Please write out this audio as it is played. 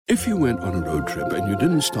If you went on a road trip and you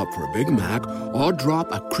didn't stop for a Big Mac or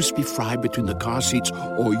drop a crispy fry between the car seats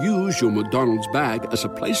or use your McDonald's bag as a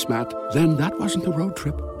placemat, then that wasn't a road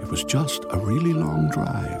trip. It was just a really long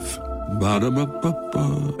drive.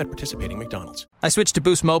 Ba-da-ba-ba-ba. At participating McDonald's. I switched to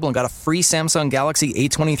Boost Mobile and got a free Samsung Galaxy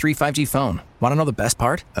A23 5G phone. Want to know the best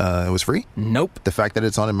part? It was free? Nope. The fact that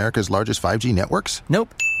it's on America's largest 5G networks?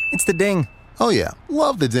 Nope. It's the ding. Oh yeah,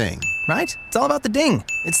 love the ding. Right? It's all about the ding.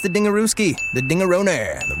 It's the dingarooski, the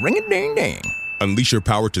dingaroner, the ring-a-ding-ding. Unleash your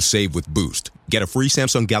power to save with Boost. Get a free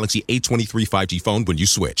Samsung Galaxy A23 5G phone when you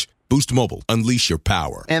switch. Boost Mobile. Unleash your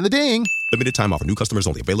power. And the ding. Limited time offer. New customers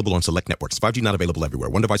only. Available on select networks. 5G not available everywhere.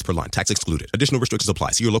 One device per line. Tax excluded. Additional restrictions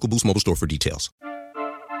apply. See your local Boost Mobile store for details.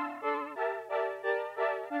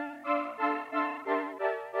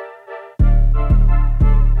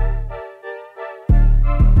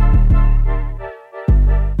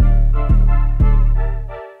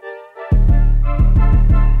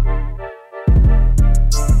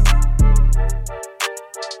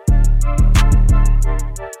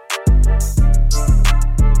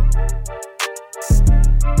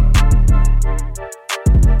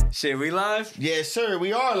 Shit, we live? Yes, sir.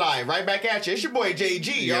 We are live. Right back at you. It's your boy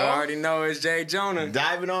JG, You y'all. already know it's Jay Jonah.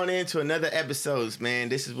 Diving on into another episodes, man.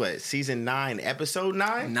 This is what, season 9, episode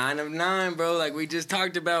 9? 9 of 9, bro. Like we just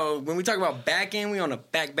talked about. When we talk about back end, we on the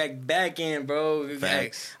back end, bro.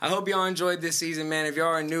 Facts. I hope y'all enjoyed this season, man. If y'all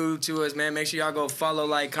are new to us, man, make sure y'all go follow,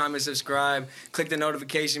 like, comment, subscribe. Click the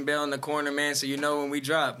notification bell in the corner, man, so you know when we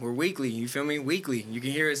drop. We're weekly. You feel me? Weekly. You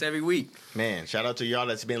can hear us every week. Man, shout out to y'all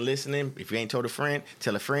that's been listening. If you ain't told a friend,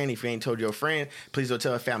 tell a friend. If you ain't told your friend, please don't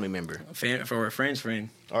tell a family member. For a friend's friend.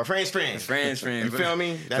 Or a friend's friend. A friend's friend. You feel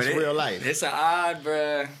me? That's real life. It's an odd,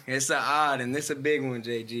 bruh. It's an odd, and this a big one,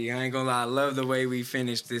 JG. I ain't gonna lie. I love the way we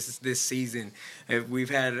finished this season. We've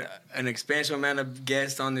had an expansive amount of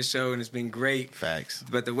guests on the show, and it's been great. Facts.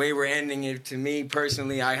 But the way we're ending it, to me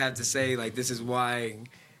personally, I have to say, like, this is why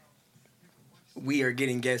we are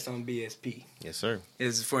getting guests on BSP. Yes, sir.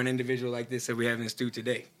 Is for an individual like this that we have in the studio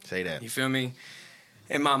today. Say that. You feel me?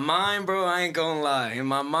 In my mind, bro, I ain't gonna lie. In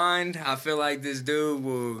my mind, I feel like this dude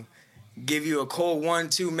will give you a cold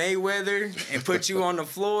 1-2 Mayweather and put you on the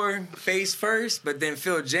floor face first, but then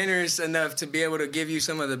feel generous enough to be able to give you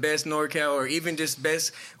some of the best NorCal or even just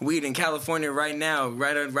best weed in California right now,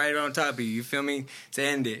 right on top of you. You feel me? To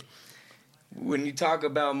end it. When you talk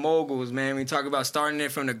about moguls, man, when you talk about starting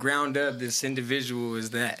it from the ground up, this individual is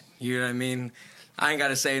that. You know what I mean? I ain't got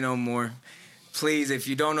to say no more. Please, if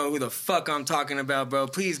you don't know who the fuck I'm talking about, bro,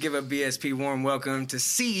 please give a BSP warm welcome to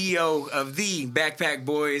CEO of the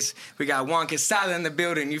BackPackBoyz. We got Juan Quesada in the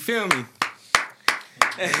building. You feel me?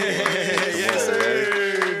 Yes,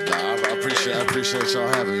 sir. Nah, I appreciate y'all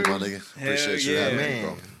having me, my nigga. Appreciate you having me,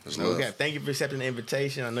 bro. Okay. Thank you for accepting the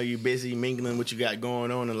invitation. I know you're busy mingling what you got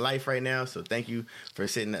going on in life right now, so thank you for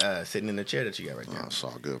sitting in the chair that you got right now. Oh, it's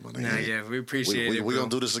all good, my nigga. Nah, yeah, we appreciate it. We're gonna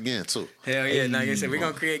do this again too. Hell yeah, like I said, we're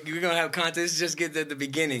gonna have content. This is just get at the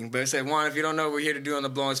beginning. But I said, Juan, if you don't know what we're here to do on the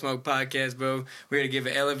Blowing Smoke podcast, bro, we're here to give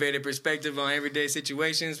an elevated perspective on everyday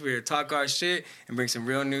situations. We're here to talk our shit and bring some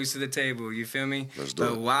real news to the table. You feel me? Let's do it.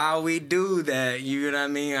 But while we do that, you know what I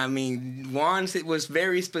mean? I mean, Juan was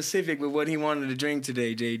very specific with what he wanted to drink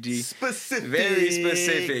today, JG. Specific. Very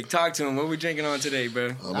specific. Talk to him. What we drinking on today, bro?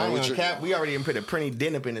 I ain't gonna cap. We already put a pretty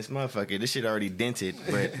dent up in this motherfucker. This shit already dented.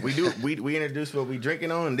 But we introduced what we drinking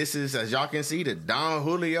on. This is, as y'all can see, the Don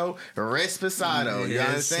Julio Resposado. You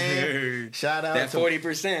understand? Shout out that to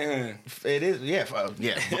 40%, huh? It is, yeah.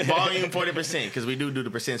 Volume 40%, because we do the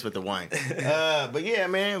percents with the wine. But yeah,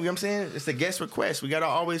 man, you know what I'm saying? It's a guest request. We gotta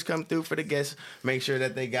always come through for the guests. Make sure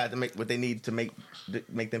that they got to make what they need to make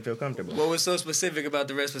them feel comfortable. What was so specific about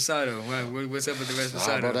the Resposado? What's up with the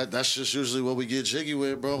Resposado? Bro, that's just usually what we get jiggy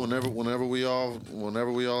with, bro. Whenever we all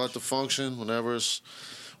at the function,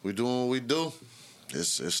 we doing what we do.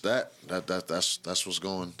 It's that's what's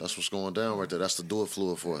going down right there. That's the do it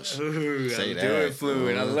fluid for us. Ooh, do it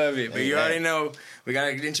fluid. I love it. But you already know we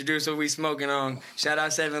gotta introduce what we smoking on. Shout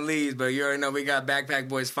out 7 Leaves, but you already know we got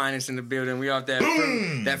BackPackBoyz finest in the building. We off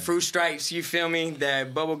that fruit stripes. You feel me?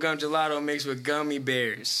 That bubblegum gelato mixed with gummy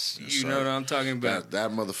bears. You know what I'm talking about?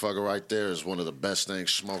 That motherfucker right there is one of the best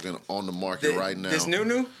things smoking on the market right now. This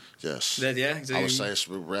new? Yes. So I would say it's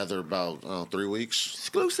rather about 3 weeks.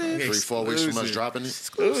 Exclusive. 3-4 weeks from us dropping it.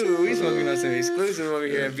 Exclusive. We smoking on some exclusive over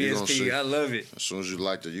here at BSP. I love it. As soon as you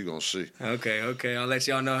like it, you gonna see. Okay. I'll let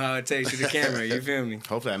y'all know how it tastes through the camera. You feel me?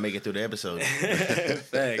 Hopefully I make it through the episode.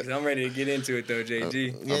 Thanks. I'm ready to get into it though,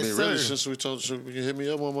 JG. Yes, really, sir. since we told you, you can hit me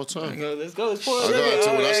up one more time. Let's go. Let's pour it.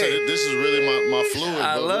 I said this is really my fluid.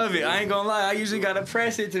 I love it. I ain't gonna lie. I usually gotta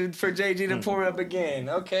press it for JG to pour up again.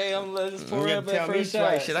 Okay, let's pour up that first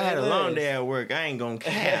shot. Shit, I had a long day at work. I ain't gonna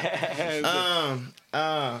cap.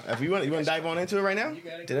 If you want to dive on into it right now,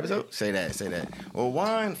 to the episode, say that. Well,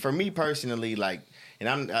 one for me personally, like, and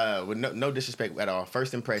I'm with no disrespect at all.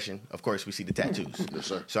 First impression, of course, we see the tattoos. Yes,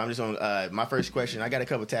 sir. So I'm just on my first question. I got a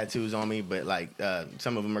couple tattoos on me, but like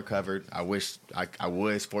some of them are covered. I wish I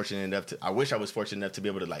was fortunate enough to be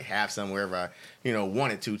able to like have some wherever I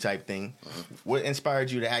wanted to type thing. What inspired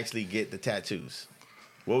you to actually get the tattoos?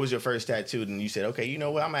 What was your first tattoo? And you said, okay, you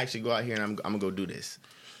know what? I'm gonna actually go out here and I'm gonna go do this.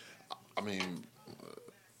 I mean,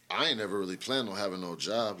 I ain't never really planned on having no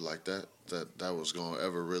job like that was gonna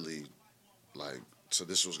ever really like. So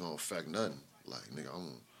this was gonna affect nothing. Like, nigga,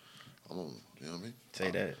 I'm you know what I mean?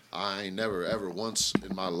 Say that. I ain't never ever once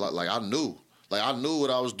in my life, like I knew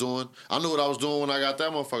what I was doing. I knew what I was doing when I got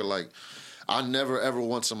that motherfucker. Like, I never ever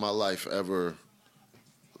once in my life ever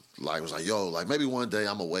like was like, yo, like maybe one day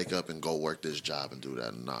I'm gonna wake up and go work this job and do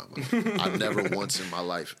that. Nah, man. I never once in my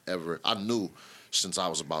life ever. I knew since I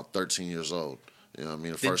was about 13 years old. You know what I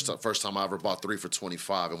mean? The first time I ever bought 3 for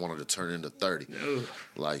 $25 and wanted to turn it into 30.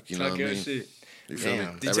 Like, you know what I mean? Shit. You feel me?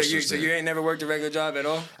 So you ain't never worked a regular job at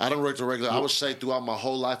all? I don't work a regular. I would say throughout my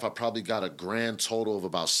whole life, I probably got a grand total of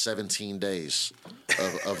about 17 days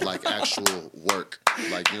of like actual work.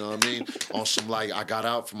 Like, you know what I mean? On some like, I got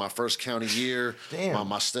out for my first county year. Damn.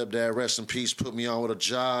 My stepdad, rest in peace, put me on with a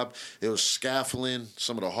job. It was scaffolding,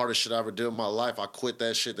 some of the hardest shit I ever did in my life. I quit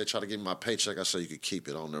that shit. They tried to give me my paycheck. I said, you could keep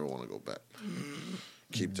it. I don't never want to go back.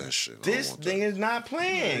 Keep that shit. This thing is not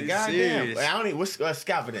playing. Goddamn. I don't even. What's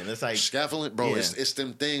scaffolding? It's like scaffolding, bro. Yeah. It's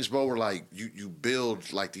them things, bro. Where like you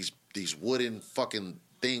build like these wooden fucking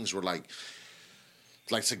things. Where like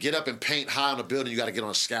to get up and paint high on a building, you got to get on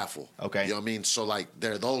a scaffold. Okay. You know what I mean? So like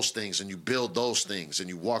there are those things, and you build those things, and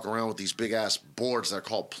you walk around with these big ass boards that are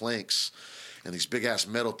called planks. And these big ass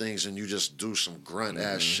metal things, and you just do some grunt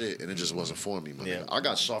ass shit, and it just wasn't for me, man. Yeah. I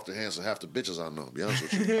got softer hands than half the bitches I know. To be honest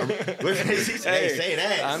with you. Say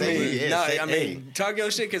that. I mean, talk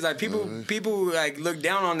your shit, because like people like look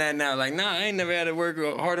down on that now. Like, nah, I ain't never had to work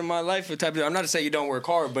hard in my life. For type of, I'm not to say you don't work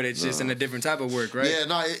hard, but it's just in a different type of work, right? Yeah,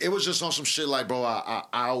 no, it was just on some shit like, bro. I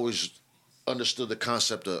always understood the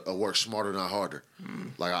concept of work smarter, not harder.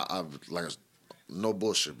 Like no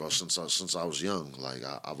bullshit, bro. Since I was young, like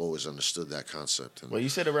I've always understood that concept. Well, you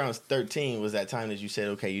said around 13 was that time that you said,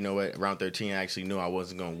 okay, you know what? Around 13, I actually knew I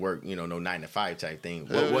wasn't going to work, no 9 to 5 type thing.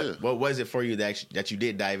 What was it for you that you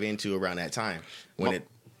did dive into around that time? The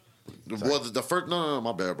first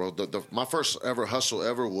my bad, bro. My first ever hustle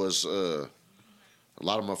ever was a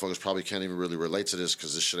lot of motherfuckers probably can't even really relate to this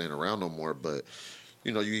because this shit ain't around no more. But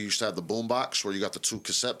you used to have the boom box where you got the 2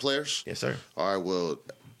 cassette players. Yes, sir. All right, well.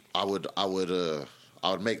 I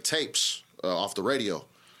would make tapes off the radio,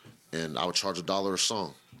 and I would charge $1 a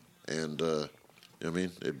song, and you know what I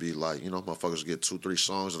mean? It'd be like, motherfuckers get 2-3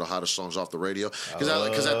 songs of the hottest songs off the radio.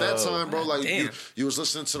 Because at that time, bro, like you was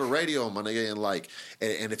listening to the radio, my nigga, and like,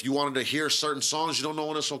 and if you wanted to hear certain songs, you don't know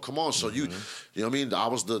when it's gonna come on. So you know what I mean? I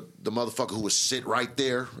was the motherfucker who would sit right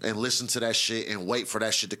there and listen to that shit and wait for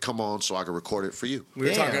that shit to come on so I could record it for you. We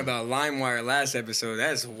were talking about LimeWire last episode.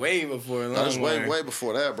 That's way before LimeWire. That was way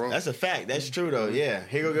before that, bro. That's a fact. That's true though. Yeah,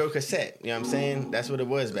 here go cassette. You know what I'm saying? That's what it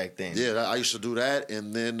was back then. Yeah, I used to do that,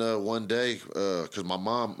 and then one day, because my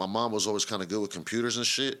mom was always kind of good with computers and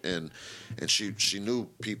shit, and she knew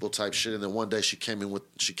people type shit. And then one day she came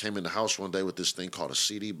in the house one day with this thing called a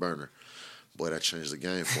CD burner. Boy, that changed the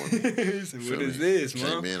game for me. So what is this,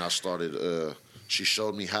 man? Came in, I started. She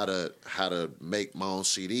showed me how to make my own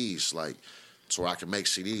CDs, like so I could make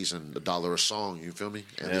CDs and $1 a song. You feel me?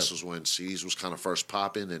 And this was when CDs was kind of first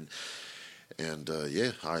popping, and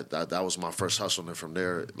that was my first hustle. And from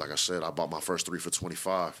there, like I said, I bought my first 3 for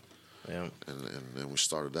 $25. Yeah, and then we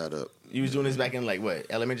started that up. You was doing this back in like what,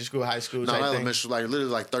 elementary school, high school? No, elementary school. Like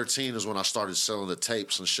literally, like 13 is when I started selling the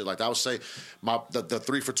tapes and shit. Like I would say, the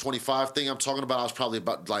 3 for $25 thing I'm talking about. I was probably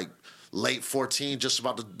about like late 14, just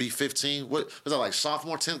about to be 15. What was that, like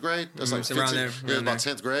sophomore, 10th grade? That's like 15. Around there. Yeah, about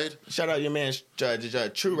 10th grade. Shout out your man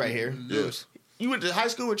True right here. Yes. You went to high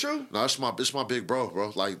school with True? No, it's my big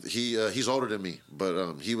bro. Like he's older than me,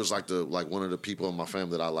 but he was like one of the people in my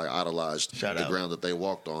family that I like idolized. Shout the out. ground that they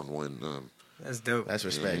walked on when That's dope. That's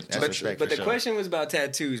respect. That's but, respect. But for the sure. question was about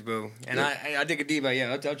tattoos, bro. And I dig a deep.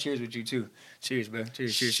 I'll cheers with you too. Cheers, bro.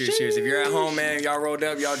 Cheers. If you're at home, man, y'all rolled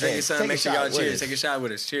up, y'all drinking something, make sure y'all cheers. Take a shot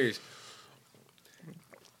with us. Cheers.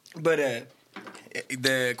 But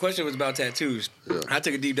the question was about tattoos. Yeah. I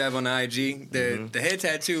took a deep dive on the IG. The head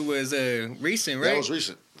tattoo was recent, right? That was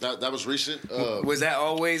recent. That was recent. Was that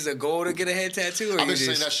always a goal to get a head tattoo? Or I've been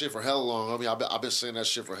saying that shit for hella long. I mean, I've been saying that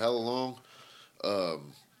shit for hella long.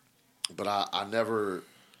 But I never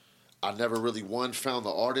really, one, found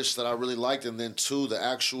the artist that I really liked, and then two, the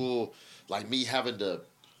actual, like, me having to,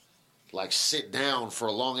 like, sit down for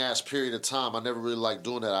a long ass period of time. I never really liked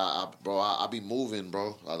doing that. I be moving,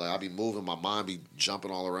 bro. I be moving. My mind be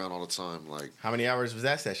jumping all around all the time. Like, how many hours was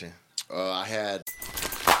that session? I had.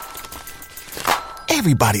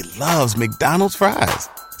 Everybody loves McDonald's fries.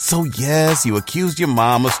 So yes, you accused your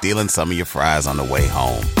mom of stealing some of your fries on the way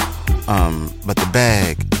home. But the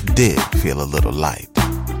bag did feel a little light.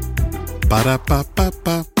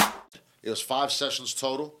 Ba-da-ba-ba-ba. It was 5 sessions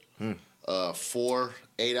total. 4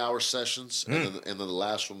 8-hour sessions, and then the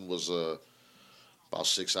last one was about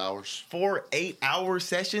 6 hours. 4 8-hour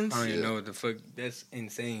sessions? I don't even know what the fuck. That's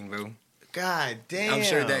insane, bro. God damn. I'm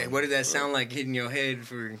sure that. What did that sound like hitting your head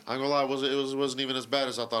for? I ain't gonna lie, it wasn't even as bad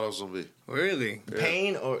as I thought it was gonna be. Really?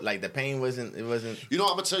 Pain or like the pain wasn't? It wasn't. You know,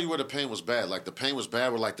 I'm gonna tell you where the pain was bad. Like the pain was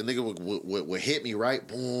bad, where like the nigga would hit me right,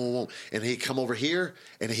 boom, and he'd come over here,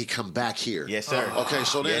 and then he'd come back here. Yes, sir. Okay,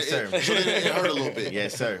 so then, so then it hurt a little bit.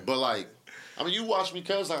 Yes, sir. But like, I mean, you watched me,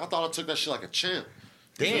 cuz like I thought I took that shit like a champ.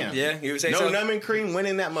 Damn. Yeah, you would say no so? numbing cream went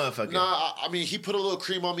in that motherfucker. Nah, I mean, he put a little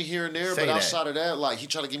cream on me here and there, Say but that. outside of that, like, he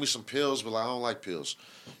tried to give me some pills, but like, I don't like pills.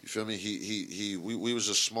 You feel me? We was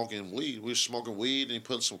just smoking weed. We was smoking weed, and he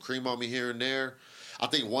put some cream on me here and there. I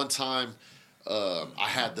think one time, I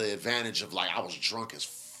had the advantage of, like, I was drunk as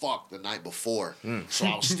fuck the night before, so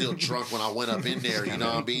I was still drunk when I went up in there, you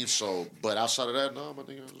know what I mean? So, but outside of that, no, my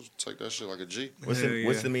nigga, I just take that shit like a G.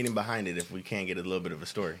 What's the meaning behind it if we can't get a little bit of a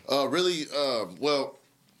story? Really, well,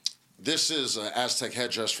 this is an Aztec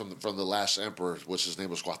headdress from the last emperor, which his name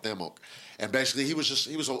was Cuauhtemoc, and basically he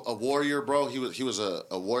was a warrior, bro. He was a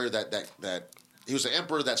warrior that he was an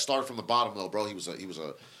emperor that started from the bottom though, bro. He was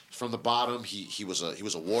from the bottom. He was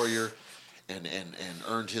a warrior, and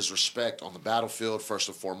earned his respect on the battlefield first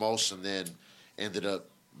and foremost, and then ended up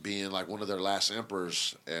being like one of their last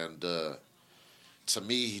emperors. And to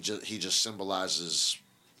me, he just symbolizes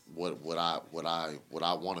what I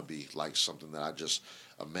want to be, like something that I just.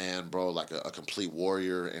 A man, bro, like a complete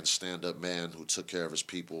warrior and stand-up man who took care of his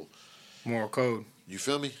people. Moral code. You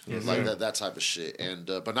feel me? Yes, like sir. that type of shit. And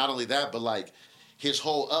but not only that, but like his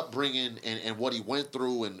whole upbringing and what he went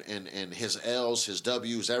through and his L's, his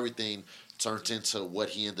W's, everything turned into what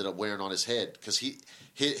he ended up wearing on his head. Because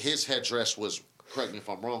his headdress was, correct me if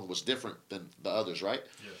I'm wrong, was different than the others, right?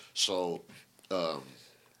 Yeah. So,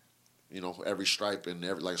 you know, every stripe and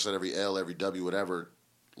like I said, every L, every W, whatever,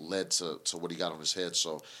 led to what he got on his head.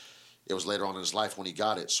 So it was later on in his life when he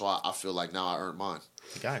got it. So I feel like now I earned mine.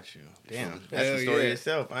 Got you. Damn, that's the story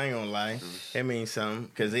itself. I ain't gonna lie. It means something.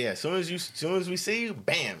 Cause as soon as we see you,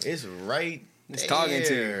 bam, it's right. It's talking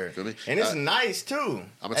to you. Feel me? And it's nice too.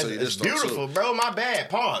 I'm gonna tell you this it's beautiful, too. bro. My bad.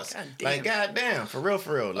 Pause. Goddamn. Like goddamn, for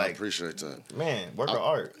real. Like I appreciate that. man, work of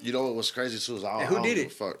art. You know what was crazy too is I who don't did give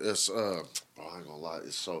it? a fuck. It's I ain't gonna lie.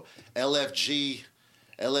 It's so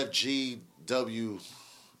LFGW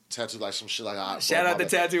tattoo like some shit like I. Shout out the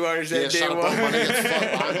tattoo artist that did shout out, one. bro, my nigga, fuck,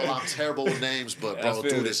 I ain't gonna lie, I'm terrible with names, but I bro,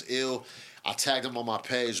 feel dude it. is ill. I tagged him on my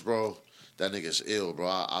page, bro. That nigga's ill, bro.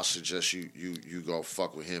 I suggest you go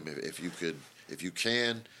fuck with him if you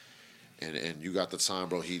can. And you got the time,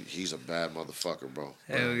 bro. He's a bad motherfucker, bro.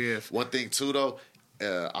 Hell yeah. One thing too, though,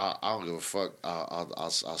 I don't give a fuck. I'll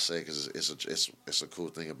say because it's a cool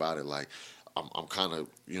thing about it. Like I'm kind of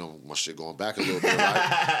my shit going back a little bit,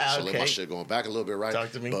 right? So let my shit going back a little bit, right?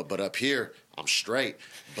 Talk to me. But up here I'm straight.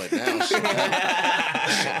 But now, so now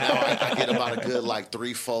I get about a good like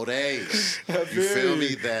 3-4 days. You feel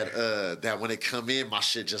me? That when it come in, my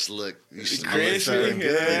shit just look Crispy. good. You know what I mean?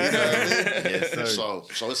 Yes, sir. So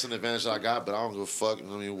it's an advantage I got, but I don't give a fuck. I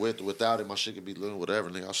mean, without it, my shit could be doing whatever.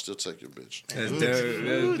 Nigga, I'll still take your bitch. That's dope. That's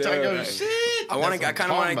Talk your dope. shit. I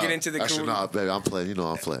kind of want to get into the Actually, nah, baby, I'm playing. You know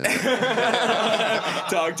I'm playing.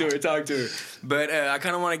 talk to her. But I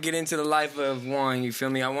kind of want to get into the life of Juan. You feel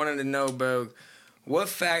me? I wanted to know, bro, what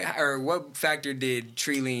factor did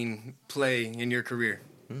tree lean play in your career?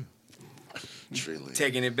 Tree lean.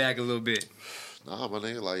 Taking it back a little bit. Nah, my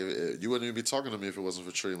nigga, like you wouldn't even be talking to me if it wasn't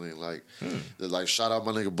for tree lean. Like shout out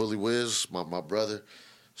my nigga Bully Wiz, my brother.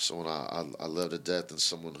 someone I love to death, and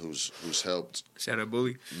someone who's helped Shout out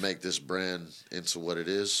Bully. make this brand into what it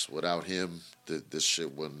is. Without him, this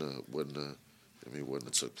shit wouldn't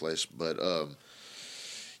have took place. But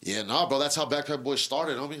yeah, nah, bro, that's how BackPackBoyz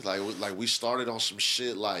started, homie. Like we started on some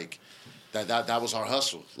shit like that was our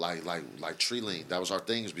hustle, like tree lean. That was our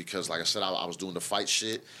things because, like I said, I was doing the fight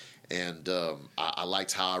shit. And I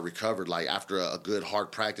liked how I recovered. Like, after a good hard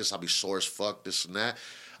practice, I'd be sore as fuck, this and that.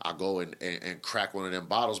 I go and crack one of them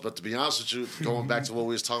bottles. But to be honest with you, going back to what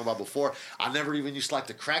we was talking about before, I never even used to like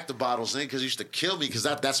to crack the bottles in because it used to kill me because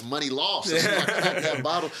that's money lost. As soon as I cracked that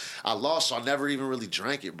bottle, I lost, so I never even really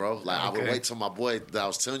drank it, bro. Like, I would wait till my boy that I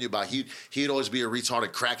was telling you about, he'd always be a retard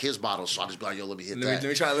and crack his bottles. So I'd just be like, yo, let me hit that. Let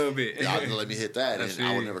me try a little bit. Let me hit that. And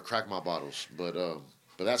I would never crack my bottles. But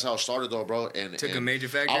that's how it started, though, bro. And took a major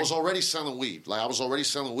factor. I was already selling weed.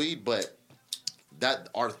 But that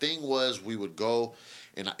our thing was we would go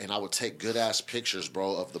and I would take good ass pictures,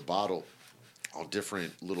 bro, of the bottle on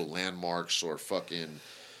different little landmarks or fucking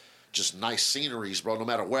just nice sceneries, bro. No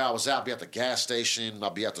matter where I was at, I'd be at the gas station,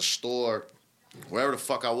 I'd be at the store, wherever the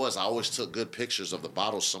fuck I was. I always took good pictures of the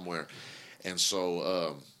bottles somewhere, and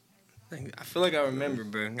so. I feel like I remember,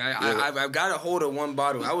 bro. I've got a hold of one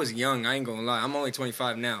bottle. I was young. I ain't gonna lie. I'm only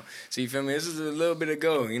 25 now. So you feel me? This is a little bit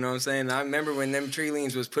ago. You know what I'm saying? I remember when them tree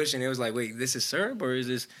leans was pushing. It was like, wait, this is syrup or is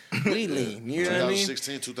this weed lean? You know what I mean?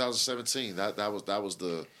 2016, 2017. That was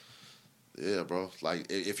the bro. Like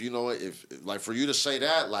if you know it, if like for you to say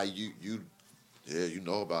that, like you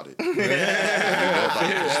know about it. You know about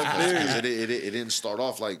it. It didn't start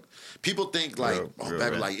off like people think like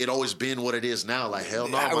baby, like it always been what it is now. Like hell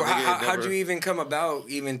no. How'd you even come about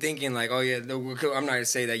even thinking like, oh yeah, I'm not gonna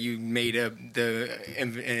say that you made up the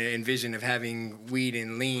envision of having weed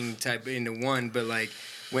and lean type into one, but like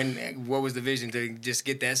what was the vision to just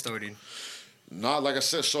get that started? Nah, like I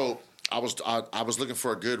said, so I was looking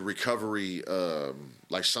for a good recovery,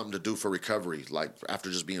 like something to do for recovery, like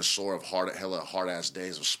after just being sore of hard ass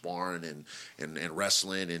days of sparring and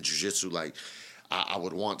wrestling and jiu-jitsu, like I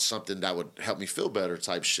would want something that would help me feel better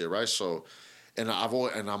type shit, right? So, and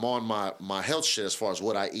I'm on my health shit as far as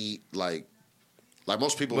what I eat, like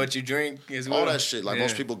most people. What you drink as well. All that shit. Like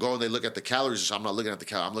most people go and they look at the calories. I'm not looking at the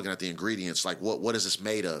calories. I'm looking at the ingredients. Like what is this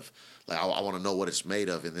made of? Like I want to know what it's made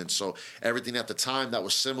of. And then so everything at the time that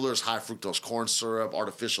was similar is high fructose corn syrup,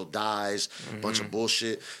 artificial dyes, bunch of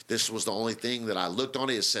bullshit. This was the only thing that I looked on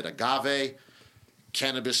it. It said agave,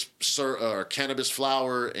 cannabis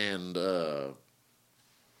flower, and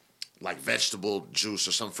like vegetable juice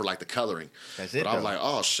or something for like the coloring. That's it. But I was like,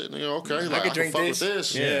 oh shit, nigga, okay, like I can drink fuck with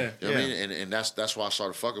this. Yeah. You know what I mean? And that's why I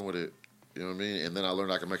started fucking with it. You know what I mean? And then I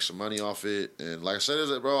learned I could make some money off it. And like I said,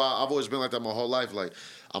 bro, I've always been like that my whole life. Like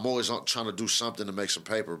I'm always trying to do something to make some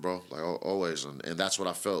paper, bro. Like always. And that's what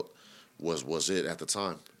I felt was it at the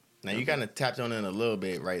time. Now you kind of tapped on it a little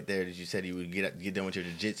bit right there that you said you would get done with your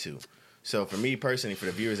jiu-jitsu. So for me personally, for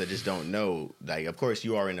the viewers that just don't know, like of course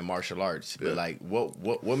you are in the martial arts, but like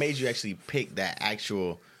what made you actually pick that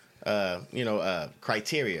actual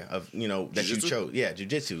criteria of that jiu-jitsu? You chose? Yeah,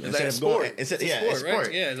 jiu-jitsu. Instead of going it's sport.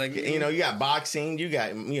 Right? Yeah, like you got boxing, you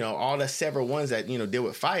got all the several ones that deal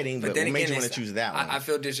with fighting, but what made you want to choose that one? I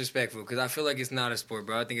feel disrespectful because I feel like it's not a sport,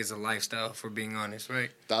 bro. I think it's a lifestyle, for being honest,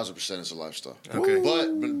 right? 1000% it's a lifestyle. Okay.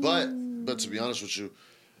 But to be honest with you,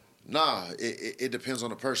 nah, it depends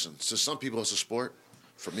on the person. To some people it's a sport.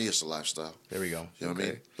 For me, it's a lifestyle. There we go. You know what I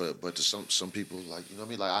mean? But to some people, like, you know what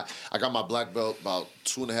I mean? Like, I got my black belt about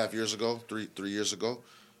 2.5 years ago, 3 years ago.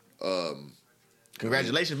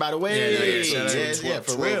 Congratulations, by the way. Yeah,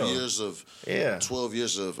 for real. 12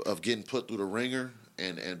 years of getting put through the ringer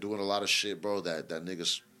and doing a lot of shit, bro, that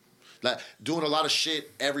niggas... Like, doing a lot of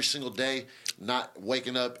shit every single day, not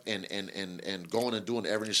waking up and going and doing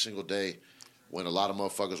every single day when a lot of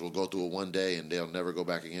motherfuckers will go through it one day and they'll never go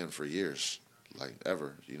back again for years. Like,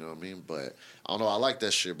 ever, you know what I mean? But I don't know, I like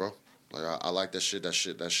that shit, bro. Like, I like that shit.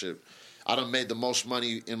 I done made the most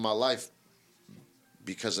money in my life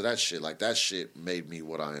because of that shit. Like, that shit made me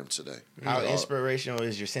what I am today. How inspirational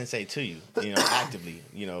is your sensei to you, actively?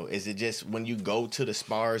 Is it just when you go to the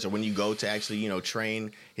spars or when you go to actually,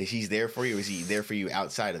 train, is he there for you or is he there for you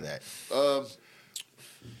outside of that?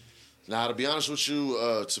 Now, to be honest with you,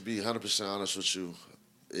 to be 100% honest with you,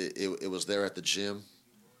 it was there at the gym.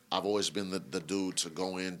 I've always been the dude to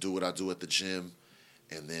go in, do what I do at the gym,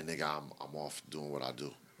 and then, nigga, I'm off doing what I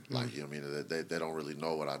do. Like, you know what I mean? They don't really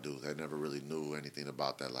know what I do. They never really knew anything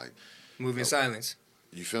about that. Like, move in silence.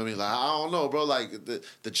 You feel me? Like, I don't know, bro. Like,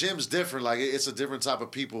 the gym's different. Like, it's a different type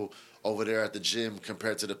of people over there at the gym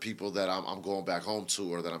compared to the people that I'm going back home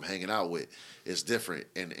to or that I'm hanging out with. It's different.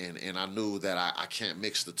 And I knew that I can't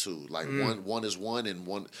mix the two. Like, one is one and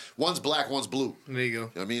one's black, one's blue. There you go. You know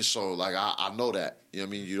what I mean? So, like, I know that. You know what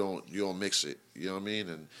I mean? You don't mix it. You know what I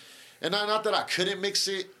mean? And not that I couldn't mix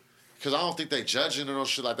it, because I don't think they judging or no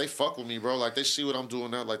shit. Like, they fuck with me, bro. Like, they see what I'm doing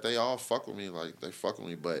now. Like, they all fuck with me. Like, they fuck with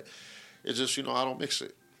me. But it's just, I don't mix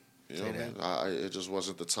it. You know what I mean? It just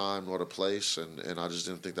wasn't the time or the place, and I just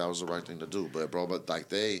didn't think that was the right thing to do. But, bro,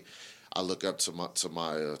 like, I look up to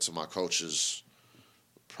my coaches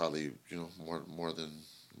probably, more than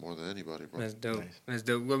anybody, bro. That's dope. Nice. That's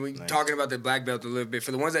dope. When we talking about the black belt a little bit,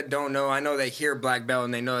 for the ones that don't know, I know they hear black belt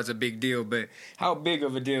and they know it's a big deal, but how big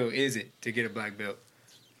of a deal is it to get a black belt?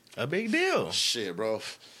 A big deal. Shit, bro.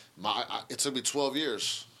 It took me 12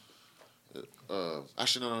 years.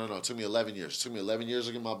 Actually, no. It took me 11 years. It took me 11 years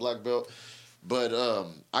to get my black belt. But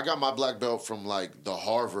I got my black belt from, like, the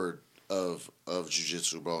Harvard of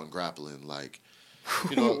jiu-jitsu, bro, and grappling. Like,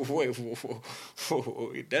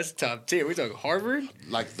 Wait, that's top tier. We talking Harvard?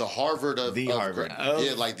 Like the Harvard of Harvard.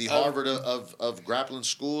 Like the Harvard of grappling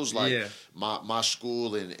schools. Like my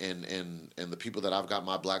school and the people that I've got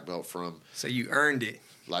my black belt from. So you earned it.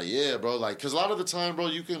 Like, yeah, bro. Like, because a lot of the time, bro,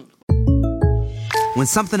 you can. When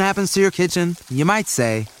something happens to your kitchen, you might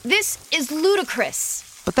say, "This is ludicrous."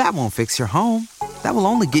 But that won't fix your home. That will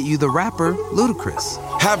only get you the rapper, Ludacris.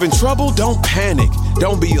 Having trouble? Don't panic.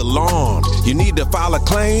 Don't be alarmed. You need to file a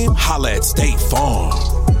claim? Holla at State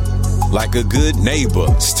Farm. Like a good neighbor,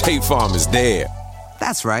 State Farm is there.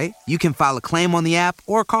 That's right. You can file a claim on the app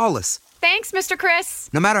or call us. Thanks, Mr. Chris.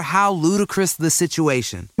 No matter how ludicrous the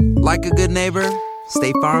situation, like a good neighbor,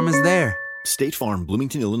 State Farm is there. State Farm,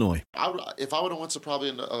 Bloomington, Illinois. If I would have went to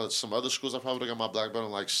probably some other schools, I probably would have got my black belt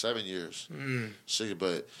in like 7 years. See,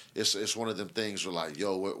 but it's one of them things where like,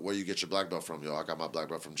 yo, where you get your black belt from? Yo, I got my black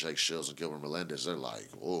belt from Jake Shields and Gilbert Melendez. They're like,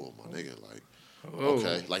 oh, my nigga, like,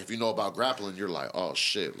 okay. Like, if you know about grappling, you're like, oh,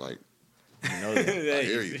 shit, like, I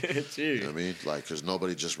hear you. You know what I mean? Like, because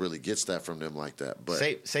nobody just really gets that from them like that. But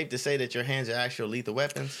safe to say that your hands are actual lethal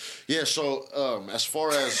weapons. Yeah. So as far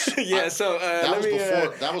as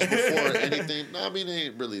that was before anything. No, I mean, it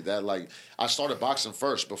ain't really that. Like, I started boxing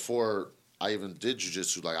first before I even did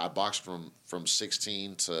jiu-jitsu. Like, I boxed from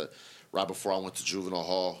 16 to right before I went to juvenile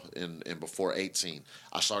hall and before 18.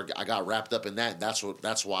 I got wrapped up in that.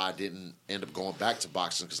 That's why I didn't end up going back to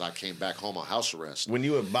boxing, because I came back home on house arrest. When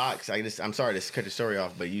you would box, I'm sorry to cut the story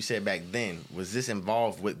off, but you said back then, was this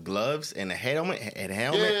involved with gloves and a helmet?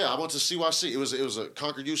 Yeah, I went to CYC. It was a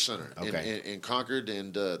Concord Youth Center in Concord,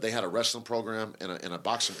 and they had a wrestling program and a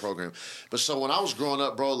boxing program. But so when I was growing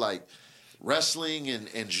up, bro, like wrestling and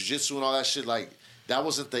jiu-jitsu and all that shit, like that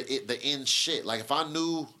wasn't the end shit. Like, if I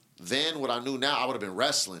knew then what I knew now, I would have been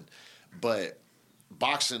wrestling. But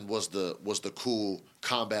boxing was the cool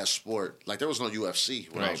combat sport. Like, there was no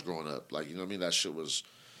UFC when I was growing up. Like, you know what I mean? That shit was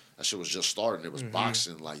just starting. It was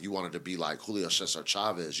boxing. Like, you wanted to be like Julio Cesar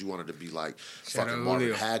Chavez. You wanted to be like fucking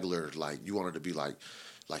Marvin Hagler. Like, you wanted to be like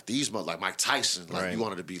these like Mike Tyson. Like, you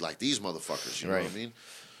wanted to be like these motherfuckers. You know what I mean?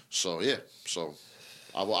 So yeah. So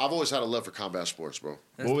I've always had a love for combat sports, bro.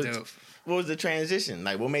 That's dope. What was the transition?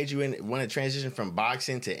 Like, what made you want to transition from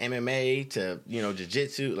boxing to MMA to,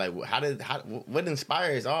 jiu-jitsu? Like, what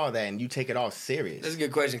inspires all that and you take it all serious? That's a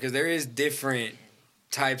good question, because there is different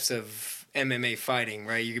types of MMA fighting,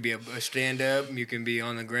 right? You could be a stand-up, you can be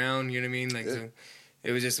on the ground, you know what I mean? Like, so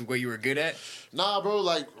it was just what you were good at? Nah, bro,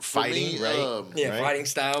 like, for fighting, me, right? Fighting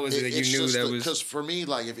style was that you knew that was... Because for me,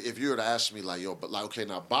 like, if you were to ask me, like, yo, but like, okay,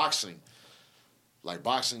 now boxing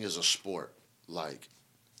is a sport. Like,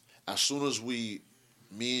 as soon as me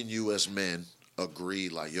and you as men agree,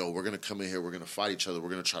 like, yo, we're going to come in here, we're going to fight each other, we're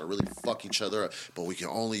going to try to really fuck each other up, but we can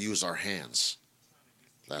only use our hands.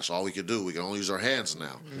 That's all we can do. We can only use our hands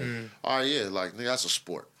now. All right, yeah, like, nigga, that's a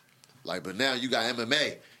sport. Like, but now you got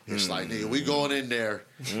MMA. It's like, nigga, we going in there,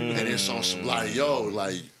 and it's on some, like, yo,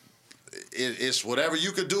 like, it's whatever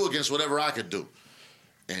you could do against whatever I could do.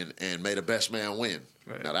 And may the best man win.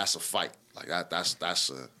 Right. Now, that's a fight. Like, that's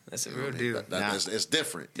a real deal. It's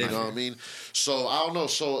different. You know what I mean? So I don't know.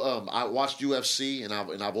 So I watched UFC,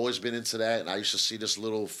 and I've always been into that. And I used to see this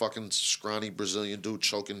little fucking scrawny Brazilian dude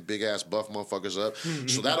choking big ass buff motherfuckers up.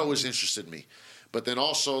 So that always interested me. But then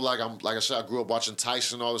also, like I said, I grew up watching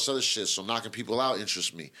Tyson and all this other shit. So knocking people out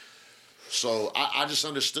interests me. So I just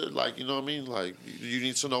understood, like, you know what I mean? Like, you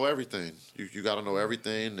need to know everything. You got to know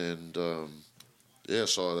everything, and yeah,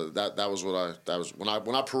 so that was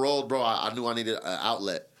when I paroled, bro. I knew I needed an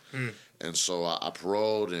outlet, and so I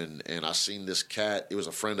paroled, and I seen this cat. It was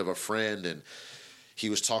a friend of a friend, and he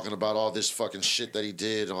was talking about all this fucking shit that he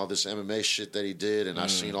did and all this MMA shit that he did, and I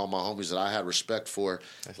seen all my homies that I had respect for,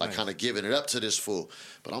 like kind of giving it up to this fool.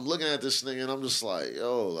 But I'm looking at this nigga and I'm just like,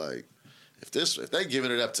 yo, like if they giving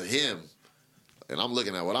it up to him, and I'm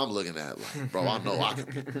looking at what I'm looking at, like, bro, I know I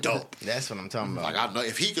could be dope. That's what I'm talking about. Like, I know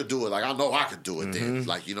if he could do it, like I know I could do it. Then,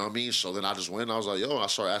 like, you know what I mean. So then I just went. And I was like, yo, and I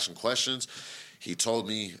started asking questions. He told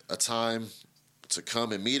me a time to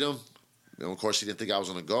come and meet him. And of course, he didn't think I was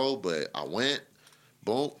gonna go, but I went.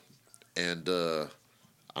 Boom, and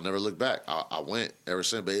I never looked back. I went ever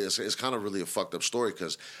since, but it's kind of really a fucked up story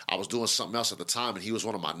because I was doing something else at the time, and he was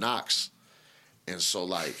one of my knocks, and so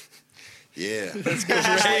like, yeah, that's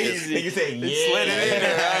crazy. You say yeah, let it in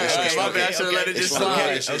there. I should have let it just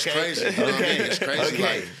slide. It's crazy. You know what I mean? It's crazy.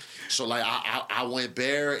 Okay. Like, so like I went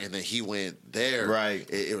there, and then he went there. Right.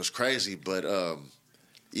 It was crazy, but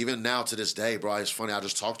even now to this day, bro, it's funny. I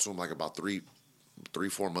just talked to him like about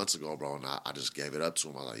 3-4 months ago, bro, and I just gave it up to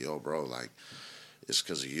him. I was like, yo, bro, like, it's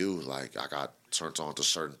because of you. Like, I got turned on to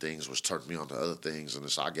certain things, which turned me on to other things, and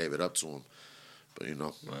so I gave it up to him. But, you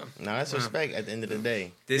know. Wow. No, that's respect at the end of the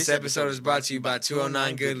day. This episode is brought to you by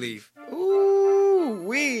 209 Good Leaf.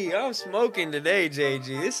 Ooh-wee, I'm smoking today, JG.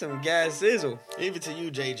 This some gas sizzle. Even to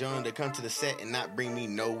you, J. John, to come to the set and not bring me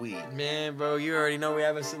no weed. Man, bro, you already know we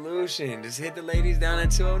have a solution. Just hit the ladies down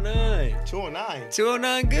at 209. 209?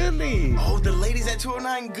 209 Good Leaf. Oh, the ladies at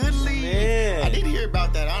 209 Good Leaf. Man. I did hear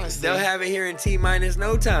about that, honestly. They'll have it here in T-minus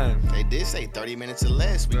no time. They did say 30 minutes or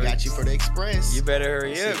less. We got you for the express. You better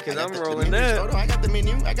hurry up, because I'm rolling up. Hold on, I got the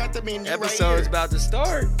menu. Episode's about to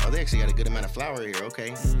start. Oh, they actually got a good amount of flour here.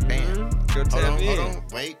 Okay. Bam. Go tap in. Hold on.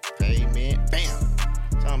 Wait. Payment. Bam.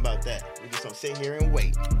 Talking about that. We just gonna sit here and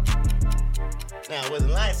wait. Now, I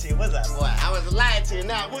wasn't lying to you, was I, boy? I wasn't lying to you,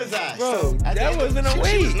 now, was I? Bro, that wasn't a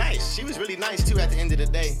wait. She was nice. She was really nice, too, at the end of the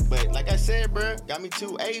day. But like I said, bro, got me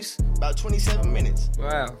 2 ace, about 27 minutes.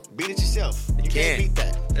 Wow. Beat it yourself. You can't beat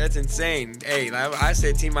that. That's insane. Hey, like I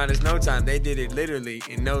said T-minus no time. They did it literally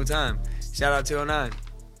in no time. Shout out 209.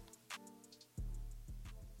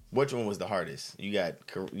 Which one was the hardest? You got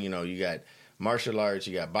martial arts,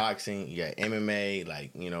 you got boxing, you got MMA.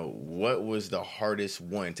 Like, what was the hardest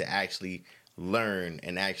one to actually learn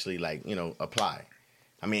and actually, like, apply?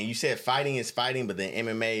 I mean, you said fighting is fighting, but then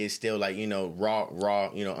MMA is still like, raw,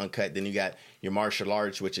 uncut. Then you got your martial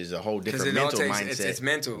arts, which is a whole different mental mindset. It's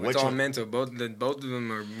mental. It's all mental. Both of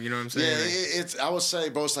them are, you know what I'm saying? Yeah, it's. I would say,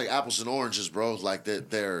 bro, it's like apples and oranges, bro. Like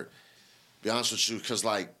they're be honest with you, because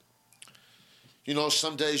like,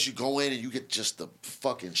 some days you go in and you get just the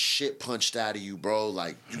fucking shit punched out of you, bro.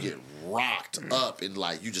 Like, you get rocked up and,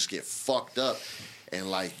 like, you just get fucked up. And,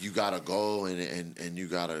 like, you got to go and you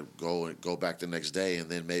got to go back the next day. And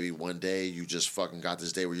then maybe one day you just fucking got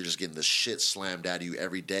this day where you're just getting the shit slammed out of you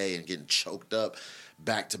every day and getting choked up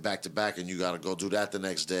back to back to back. And you got to go do that the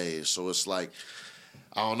next day. So it's like,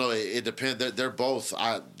 I don't know. It depends. They're both.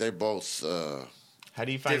 How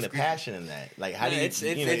do you find the passion in that? Like, how do you? It's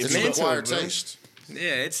an acquired taste.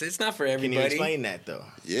 Yeah, it's not for everybody. Can you explain that though?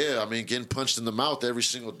 Yeah, I mean, getting punched in the mouth every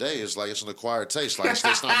single day is like it's an acquired taste. Like it's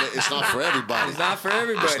not for everybody. It's not for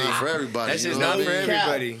everybody. It's not for everybody. That's just not for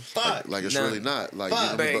everybody. Like it's really not. Like,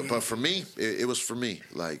 but for me, it was for me.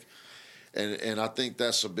 Like. And I think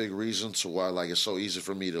that's a big reason to why, like, it's so easy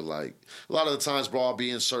for me to, like, a lot of the times, bro, I'll be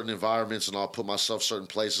in certain environments and I'll put myself certain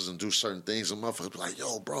places and do certain things, and motherfuckers be like,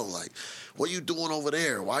 yo, bro, like, what you doing over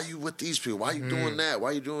there? Why you with these people? Why you doing that?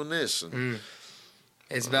 Why you doing this? And,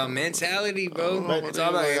 it's about mentality, bro. It's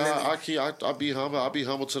all about. I'll be humble. I'll be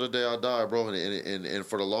humble till the day I die, bro. And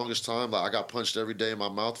for the longest time, like, I got punched every day in my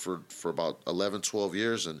mouth for about 11, 12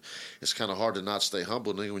 years, and it's kind of hard to not stay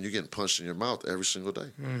humble, nigga, when you're getting punched in your mouth every single day.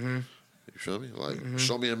 Mm-hmm. You feel me? Like,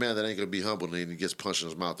 show me a man that ain't gonna be humble and he gets punched in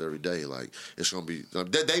his mouth every day. Like, it's gonna be.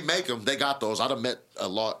 They make them. They got those. I'd have met a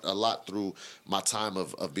lot through my time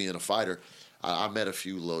of being a fighter. I met a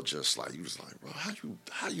few little just like, you was like, bro,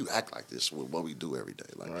 how you act like this with what we do every day?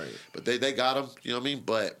 Like, right. But they got them. You know what I mean?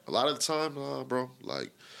 But a lot of the time, bro,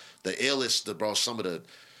 like the illest, bro, some of the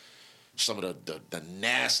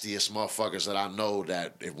nastiest motherfuckers that I know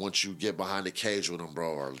that if once you get behind the cage with them,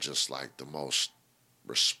 bro, are just like the most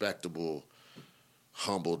respectable,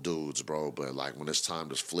 humble dudes, bro. But like when it's time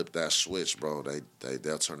to flip that switch, bro,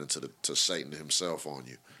 they'll turn into to Satan himself on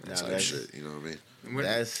you. Type shit. You know what I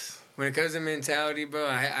mean? When it comes to mentality, bro,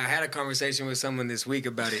 I had a conversation with someone this week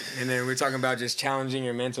about it, and then we're talking about just challenging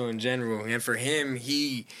your mental in general. And for him,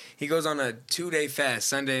 he goes on a 2-day fast,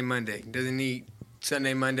 Sunday, Monday. Doesn't eat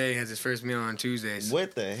Sunday, Monday, has his first meal on Tuesdays.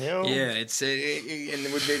 What the hell? Yeah,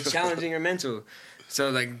 and with challenging your mental. So,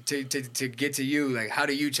 like, to get to you, like, how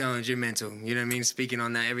do you challenge your mental? You know what I mean? Speaking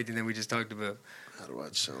on that, everything that we just talked about. do I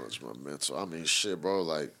challenge my mental? I mean, shit, bro.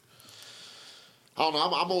 Like, I don't know.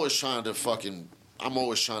 I'm always trying to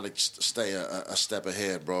stay a step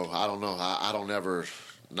ahead, bro. I don't know. I don't ever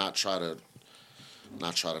not try to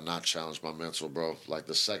not challenge my mental, bro. Like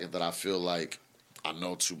the second that I feel like I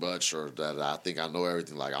know too much or that I think I know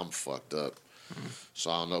everything, like I'm fucked up. So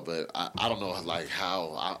I don't know, but I don't know like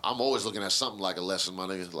how I'm always looking at something like a lesson, my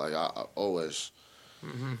nigga. Like I always.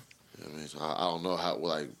 Mm-hmm. You know what I mean, I don't know how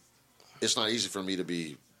like it's not easy for me to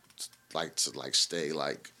be like to like stay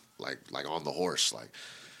like on the horse like.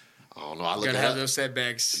 I don't know. I look gotta at have those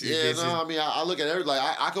setbacks. Yeah, no. I mean, I look at every like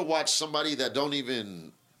I could watch somebody that don't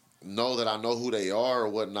even know that I know who they are or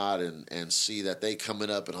whatnot, and see that they coming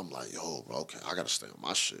up, and I'm like, yo, bro, okay, I gotta stay on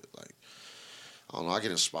my shit. Like, I don't know. I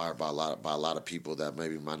get inspired by a lot of people that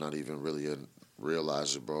maybe might not even really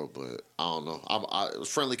realize it, bro. But I don't know. It was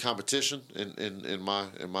friendly competition in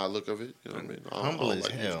my look of it. You know what I mean? Humble as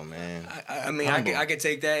hell, man. I mean, I could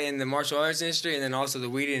take that in the martial arts industry and then also the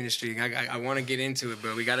weed industry. I want to get into it,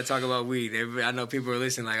 but we got to talk about weed. I know people are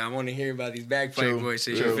listening. Like, I want to hear about these BackPackBoyz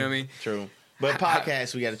shit. You feel me? True. But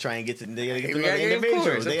podcasts, we got to try and get to know the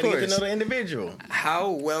individual. They got to get to know the individual.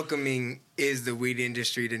 How welcoming is the weed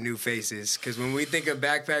industry to new faces? Because when we think of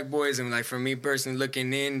BackPackBoyz, and like for me personally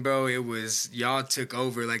looking in, bro, it was y'all took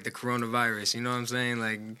over like the coronavirus. You know what I'm saying?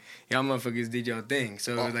 Like y'all motherfuckers did y'all thing.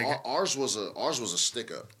 So like ours was a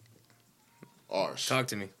stick up. Ours. Talk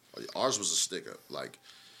to me. Ours was a stick up. Like,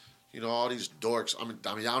 you know, all these dorks. I mean,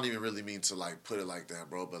 I don't even really mean to like put it like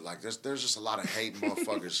that, bro. But like, there's just a lot of hate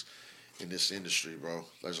motherfuckers. In this industry, bro.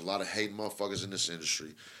 There's a lot of hate motherfuckers in this industry.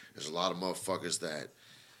 There's a lot of motherfuckers that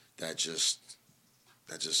just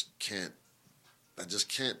can't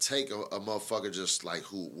take a motherfucker just like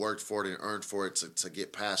who worked for it and earned for it to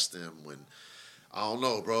get past them when I don't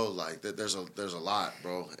know, bro. Like there's a lot,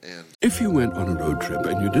 bro. And if you went on a road trip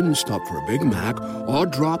and you didn't stop for a Big Mac or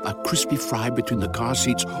drop a crispy fry between the car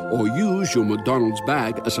seats or use your McDonald's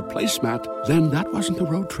bag as a placemat, then that wasn't a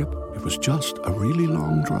road trip. It was just a really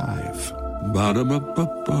long drive.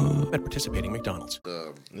 Ba-da-ba-ba-ba. At participating McDonald's.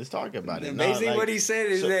 Let's talk about it. Basically, what he said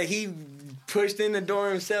is that he pushed in the door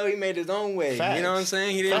himself. He made his own way. Facts. You know what I'm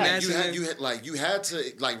saying? He didn't ask you had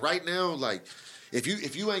to like right now like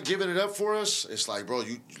if you ain't giving it up for us, it's like bro,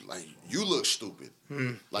 you look stupid.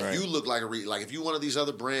 Like you look like like if you one of these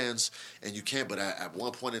other brands and you can't. But at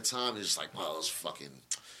one point in time, it's like well, it's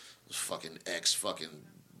fucking X fucking.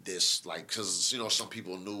 This like because you know some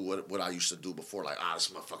people knew what I used to do before like this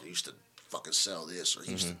motherfucker used to fucking sell this or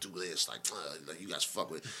he used to do this like you guys fuck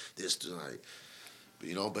with this like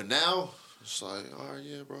you know but now it's like all right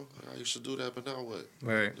yeah bro I used to do that but now what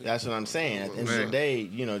right that's what I'm saying at the end of the day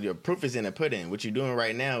you know your proof is in the pudding what you're doing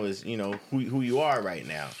right now is you know who you are right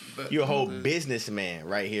now you're a whole businessman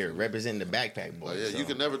right here representing the BackPackBoyz yeah so. You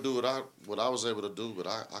can never do what I was able to do but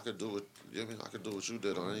I could do it. You know what I mean? I could do what you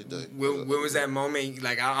did on any day. When was that moment?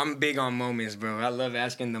 Like, I'm big on moments, bro. I love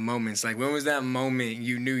asking the moments. Like, when was that moment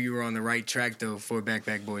you knew you were on the right track, though, for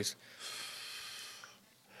BackPackBoyz?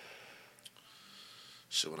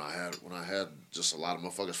 Shit, when I had just a lot of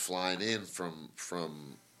motherfuckers flying in from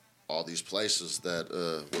all these places that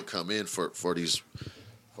would come in for these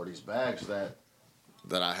bags that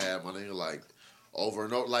I had, my nigga, like, over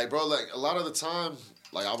and over. Like, bro, like, a lot of the time,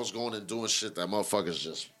 like, I was going and doing shit that motherfuckers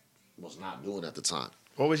just was not doing at the time.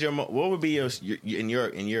 What would be your in your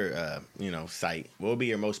you know site? What would be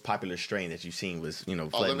your most popular strain that you've seen was you know?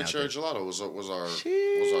 Lemon cherry gelato was our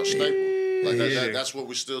staple. Like that's what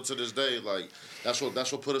we still to this day. Like that's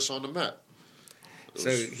what put us on the map. So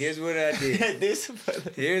here's what I did.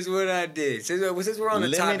 Here's what I did. Since we're on the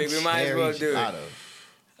topic, we might as well do it.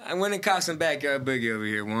 I went and caught some backyard boogie over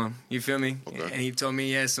here, Juan. You feel me? Okay. And he told me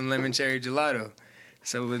he had some lemon cherry gelato.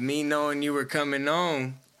 So with me knowing you were coming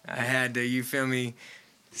on, I had to, you feel me,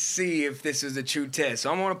 see if this was a true test.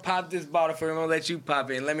 So I'm going to pop this bottle for you. I'm going to let you pop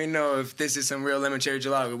it and let me know if this is some real lemon cherry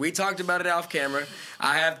gelato. We talked about it off camera.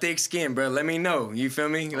 I have thick skin, bro. Let me know. You feel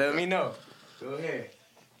me? Okay. Let me know. Go ahead.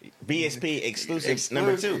 BSP exclusive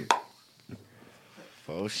number 2.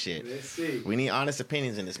 Oh, shit. Let's see. We need honest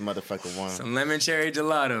opinions in this motherfucker, Juan. Some lemon cherry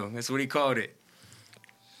gelato. That's what he called it.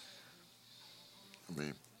 I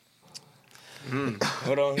mean...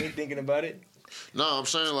 Hold on. He thinking about it? No, I'm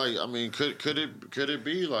saying like I mean, could it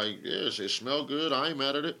be like yes, it smelled good. I ain't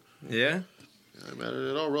mad at it. Yeah. I ain't mad at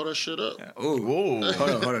it at all. Roll that shit up. Ooh.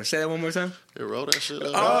 Hold on. Say that one more time. Yeah, roll that shit up.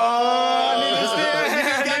 Oh,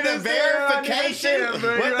 got the verification.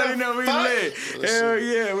 Bro. You already know we lit. Hell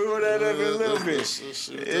yeah, we want that up in a little bit.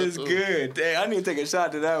 It's good. Dang, I need to take a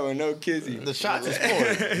shot to that one. No kissy. The shots is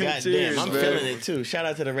poured. God damn, I'm feeling it too. Shout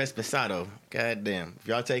out to the Resposado. God damn. If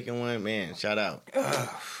y'all taking one, man, shout out.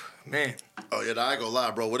 Man. Oh yeah, I ain't gonna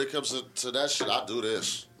lie, bro. When it comes to that shit, I do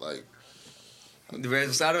this. Like the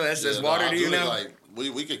Reposado, that's water to you now. Like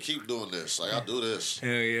we could keep doing this. Like I do this.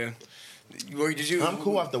 Hell yeah. Did you? I'm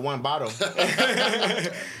cool off the one bottle.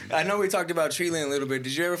 I know we talked about Treeland a little bit.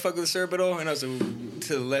 Did you ever fuck with the syrup at all? I know so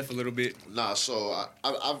to the left a little bit. Nah, so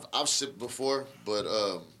I've sipped before, but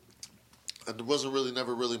it wasn't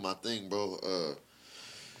never really my thing, bro.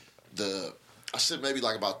 I sipped maybe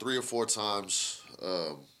like about 3 or 4 times.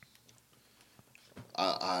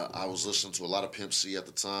 I was listening to a lot of Pimp C at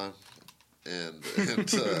the time. And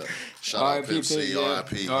shout out Pimp C,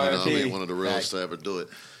 R.I.P. You know what I mean? One of the realest to ever do it.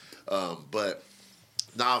 But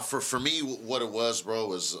now for me, what it was, bro,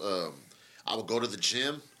 was I would go to the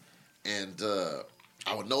gym and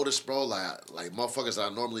I would notice, bro, like motherfuckers that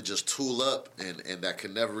I normally just tool up and that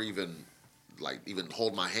could never even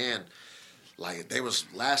hold my hand. Like they was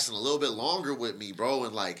lasting a little bit longer with me, bro,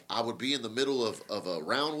 and like I would be in the middle of a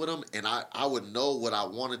round with them, and I would know what I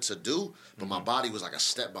wanted to do, but my body was like a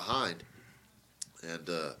step behind, and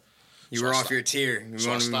you were off your tier.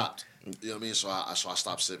 So I stopped. You know what I mean? So I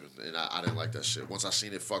stopped sipping, and I didn't like that shit. Once I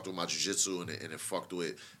seen it fucked with my jiu-jitsu and it fucked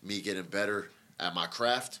with me getting better at my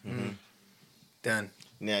craft. Mm-hmm. Done.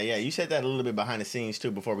 Now, yeah, you said that a little bit behind the scenes,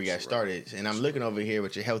 too, before we got started. And I'm looking over here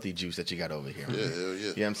with your healthy juice that you got over here. Yeah, hell yeah. You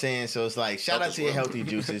know what I'm saying? So it's like, shout out to your healthy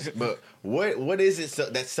juices. But what is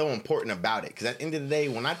it that's so important about it? Because at the end of the day,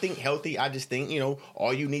 when I think healthy, I just think,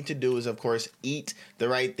 all you need to do is, of course, eat the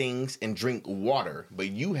right things and drink water. But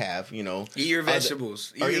you have, Eat your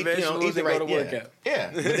vegetables. Eat your vegetables and go to workout.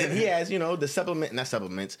 Yeah. But then he has, the not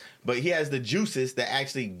supplements, but he has the juices that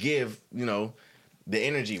actually give, the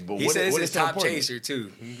energy. But he says it's top chaser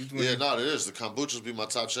too. Yeah, no, it is. The kombuchas be my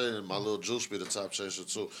top chaser, and my little juice be the top chaser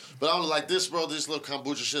too. But I was like this, bro. This little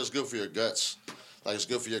kombucha shit is good for your guts. Like it's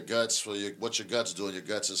good for your guts. What your guts doing? Your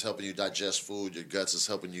guts is helping you digest food. Your guts is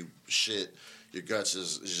helping you shit. Your guts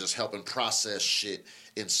is just helping process shit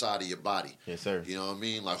inside of your body. Yes, sir. You know what I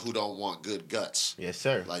mean? Like who don't want good guts? Yes,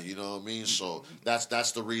 sir. Like you know what I mean? So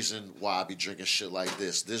that's the reason why I be drinking shit like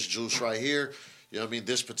this. This juice right here. You know what I mean?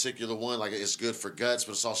 This particular one, like it's good for guts,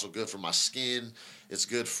 but it's also good for my skin. It's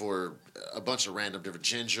good for a bunch of random different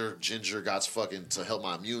ginger. Ginger got fucking to help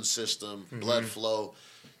my immune system, blood flow.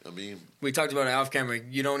 I mean, we talked about it off camera.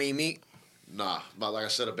 You don't eat meat? Nah, but like I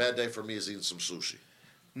said, a bad day for me is eating some sushi.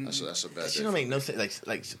 That's a bad day. That shit don't make no sense.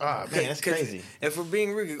 Man, that's crazy. If we're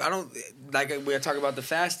being real, I don't like we're talking about the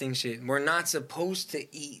fasting shit. We're not supposed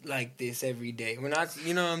to eat like this every day. We're not,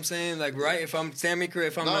 you know what I'm saying? Like, right? If I'm Sammy,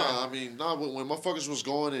 if I'm not. I mean, when motherfuckers was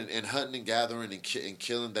going and hunting and gathering and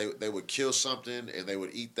killing, they would kill something and they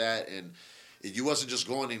would eat that, and you wasn't just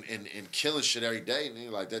going and killing shit every day. And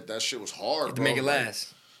like that shit was hard. You have to make it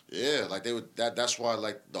last. Yeah, like they would. That's why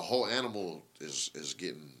like the whole animal is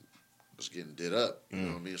getting did up. You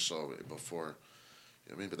know what I mean? So before,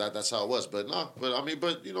 you know what I mean? But that's how it was. But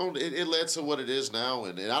it led to what it is now,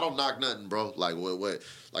 and I don't knock nothing, bro. Like what?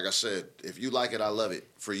 Like I said, if you like it, I love it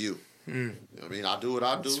for you. You know what I mean? I do what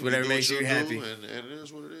I do. It's whatever makes you happy, and it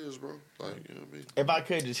is what it is, bro. Like you know what I mean? If I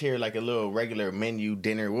could just hear like a little regular menu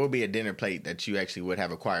dinner, what would be a dinner plate that you actually would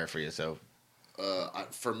have acquired for yourself?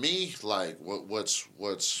 For me, like what's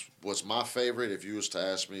my favorite? If you was to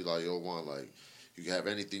ask me, like yo, Juan, like. You can have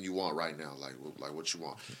anything you want right now, like what you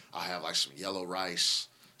want. I have like some yellow rice,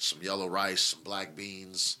 some black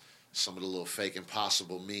beans, some of the little fake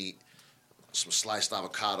Impossible meat, some sliced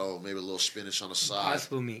avocado, maybe a little spinach on the side.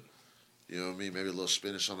 Impossible meat. You know what I mean? Maybe a little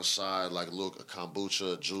spinach on the side, like a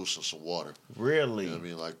kombucha, juice, and some water. Really? You know what I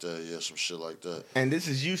mean? Like that, yeah, some shit like that. And this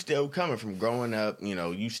is you still coming from growing up,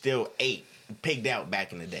 you still ate, pigged out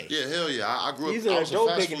back in the day. Yeah, hell yeah. I grew up, I was a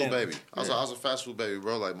fast food baby. I was a fast food baby,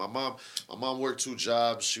 bro. Like my mom worked 2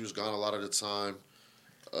 jobs. She was gone a lot of the time.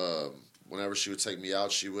 Whenever she would take me out,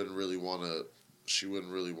 she wouldn't really want to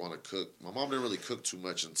cook. My mom didn't really cook too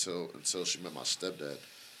much until she met my stepdad.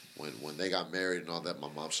 When they got married and all that, my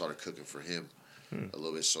mom started cooking for him a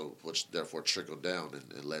little bit, so which therefore trickled down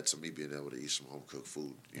and led to me being able to eat some home cooked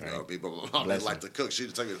food. You know what I mean? But my mom didn't like to cook.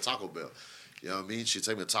 She'd take me to Taco Bell. You know what I mean? She'd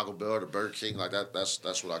take me to Taco Bell or to Burger King like that.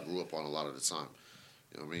 That's what I grew up on a lot of the time.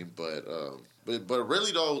 You know what I mean? But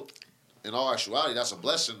really though, in all actuality, that's a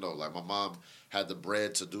blessing though. Like my mom had the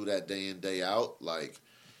bread to do that day in, day out. Like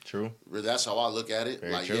true. Really, that's how I look at it.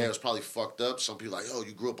 Very like true. yeah, it was probably fucked up. Some people like, oh,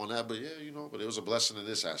 you grew up on that, but yeah, but it was a blessing in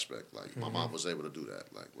this aspect. Like my mom was able to do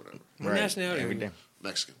that. Like whatever. What nationality? Every day.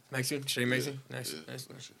 Mexican. Mexican? Straight Mexican? Yeah. Nice. Yeah, nice.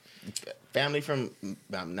 Mexican. Family from,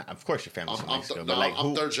 of course your family's from Mexico. But like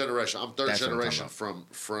I'm third generation. I'm third That's what I'm generation talking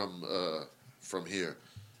from here.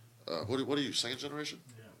 What are you? Second generation?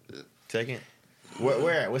 Yeah. Second.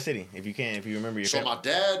 Where at? What city? If you remember your. So my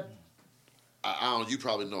dad I don't. You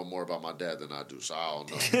probably know more about my dad than I do, so I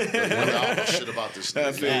don't know. I don't know shit about this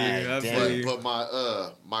nigga. But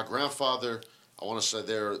my grandfather, I want to say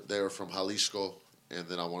they're from Jalisco, and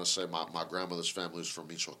then I want to say my grandmother's family is from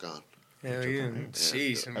Michoacan. Hell yeah.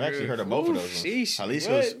 Sheesh. I've actually heard of both of those. Sheesh.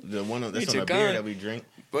 Jalisco's the one that's on the beer that we drink.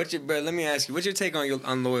 But let me ask you, what's your take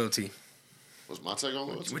on loyalty? What's my take on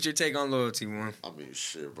loyalty? What's your take on loyalty, Juan? I mean,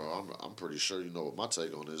 shit, bro. I'm pretty sure you know what my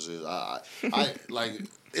take on this is. I like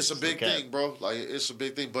it's a big thing, bro. Like it's a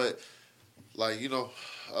big thing, but like you know,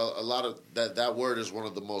 a lot of that word is one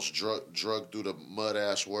of the most drug through the mud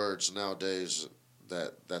ass words nowadays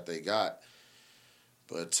that they got.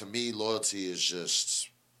 But to me, loyalty is just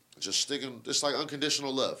sticking. It's like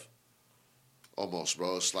unconditional love, almost,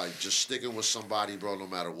 bro. It's like just sticking with somebody, bro, no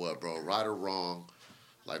matter what, bro, right or wrong.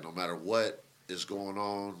 Like no matter what is going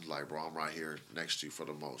on, like bro, I'm right here next to you for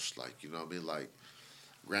the most. Like you know what I mean? Like,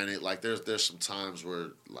 granted, like there's some times where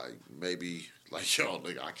like maybe like yo,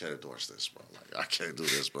 nigga, I can't endorse this, bro. Like I can't do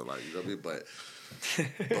this, but like you know what I mean? But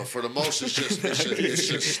for the most, it's just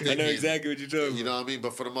sticking. I know exactly what you're talking about. You know what I mean?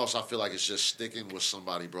 But for the most, I feel like it's just sticking with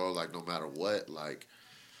somebody, bro. Like no matter what, like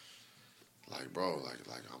bro, like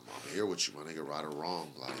I'm here with you, my nigga, right or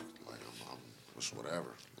wrong. Like I'm it's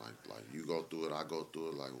whatever. Like you go through it, I go through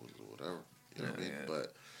it, like whatever. You know what I mean?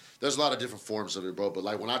 But there's a lot of different forms of it, bro. But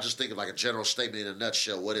like when I just think of like a general statement in a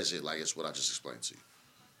nutshell, what is it? Like it's what I just explained to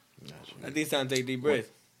you. I think it's time to take a deep breath.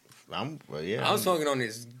 Yeah. I was smoking on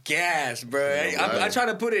this gas, bro. I try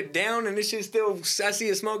to put it down, and this shit still. I see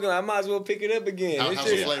it smoking. I might as well pick it up again. How's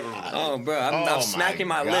the flavor on that? Oh, bro, I'm smacking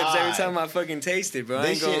my lips every time I fucking taste it, bro. I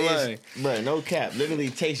ain't gonna lie, bro. No cap.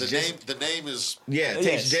 Literally tastes the name is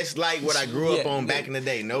tastes just like what I grew up on back in the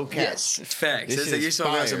day. No cap. Yes, facts. It's like you're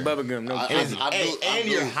smoking some bubblegum. No cap. And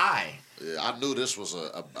you're high. Yeah, I knew this was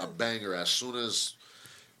a banger as soon as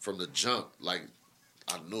from the jump. Like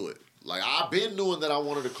I knew it. Like I've been knowing that I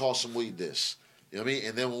wanted to call some weed this. You know what I mean?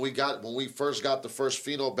 And then when we first got the first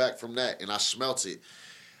pheno back from that, and I smelt it,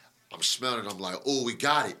 I'm smelling it. I'm like, oh, we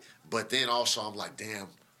got it. But then also I'm like, damn,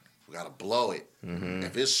 we gotta blow it. Mm-hmm.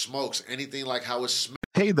 If it smokes anything like how it smells.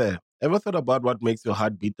 Hey there, ever thought about what makes your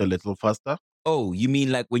heart beat a little faster? Oh, you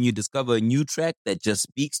mean like when you discover a new track that just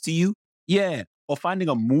speaks to you? Yeah, or finding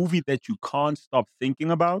a movie that you can't stop thinking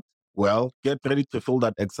about? Well, get ready to feel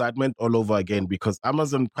that excitement all over again because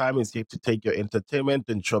Amazon Prime is here to take your entertainment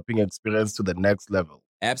and shopping experience to the next level.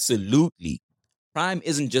 Absolutely. Prime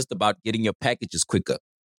isn't just about getting your packages quicker.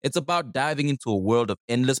 It's about diving into a world of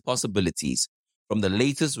endless possibilities, from the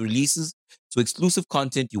latest releases to exclusive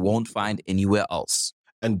content you won't find anywhere else.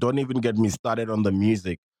 And don't even get me started on the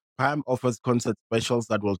music. Prime offers concert specials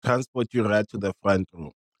that will transport you right to the front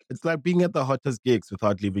row. It's like being at the hottest gigs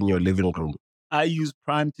without leaving your living room. I use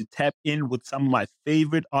Prime to tap in with some of my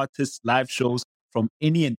favorite artists' live shows from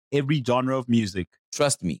any and every genre of music.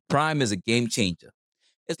 Trust me, Prime is a game changer.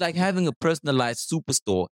 It's like having a personalized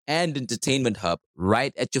superstore and entertainment hub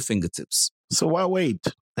right at your fingertips. So why wait?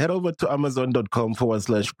 Head over to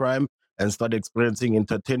amazon.com/Prime and start experiencing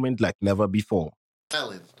entertainment like never before.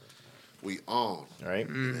 We on, right?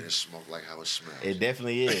 And it smoke like how it smells. It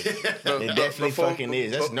definitely is. It definitely fucking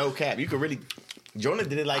is. That's no cap. You could really. Jonah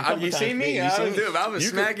did it like a couple times. You see me? I was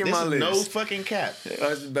smacking my lips. No fucking cap.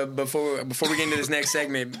 But before we get into this next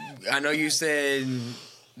segment, I know you said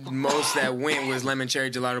most that went was lemon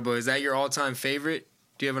cherry gelato, but is that your all-time favorite?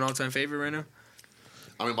 Do you have an all-time favorite right now?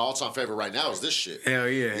 I mean, my all-time favorite right now is this shit. Hell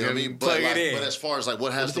yeah. You know what I mean? Plug it in. But as far as like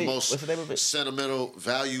what has the most sentimental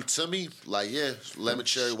value to me, like lemon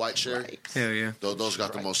cherry, white cherry. Right. Hell yeah. Those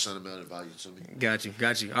got the most sentimental value to me. Got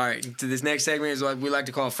you. All right, to this next segment is what we like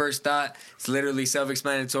to call First Thought. It's literally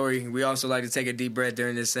self-explanatory. We also like to take a deep breath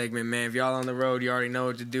during this segment, man. If y'all on the road, you already know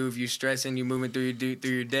what to do. If you're stressing, you're moving through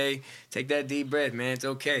your day, take that deep breath, man. It's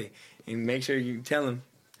okay. And make sure you tell them.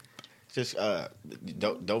 Just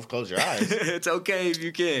don't close your eyes. It's okay if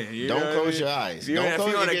you can. Don't close your eyes. Don't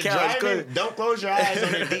close your eyes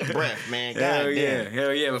on a deep breath, man. Hell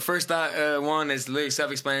yeah. But first thought, one is literally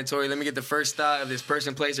self-explanatory. Let me get the first thought of this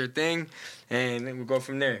person, place, or thing, and then we'll go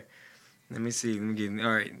from there. Let me see.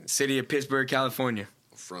 All right. City of Pittsburgh, California.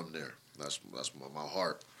 From there. That's my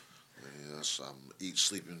heart. I'm eat,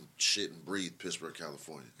 sleep, and shit and breathe Pittsburgh,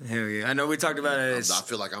 California. Hell yeah. I know we talked about it. I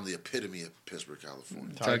feel like I'm the epitome of Pittsburgh,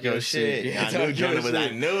 California. Talk your shit. Yeah, I knew Jonah was. I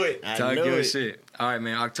knew it. Talk your shit. All right,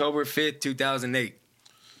 man. October 5th, 2008.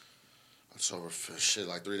 October 5th. Shit,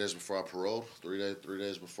 like 3 days before I paroled. 3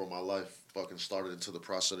 days before my life fucking started into the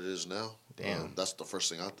process it is now. Damn. That's the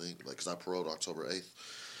first thing I think. Like, because I paroled October 8th.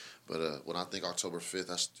 But when I think October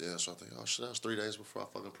 5th, so I think, oh shit, that was 3 days before I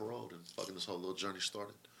fucking paroled and fucking this whole little journey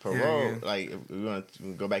started. Parole, like, if we want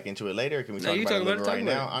to go back into it later, or can we talk about it a little right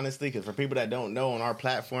now? Honestly, because for people that don't know on our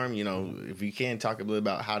platform, you know, if you can talk a little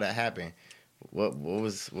about how that happened, what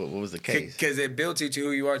was the case? Because it built you to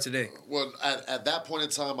who you are today. Well, at that point in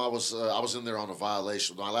time, I was in there on a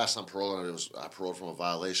violation. My last time paroling, I paroled from a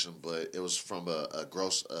violation, but it was from a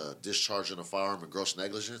gross discharging a firearm and gross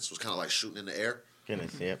negligence. It was kind of like shooting in the air.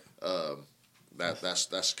 Goodness, yep.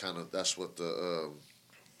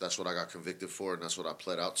 That's what I got convicted for, and that's what I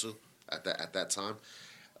pled out to at that time.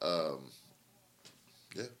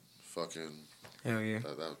 Yeah, fucking. Hell yeah.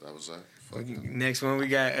 That was that. Next one, we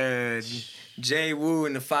got Jay Wu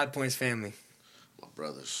and the 5 Points family. My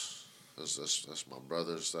brothers. That's my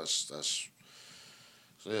brothers. That's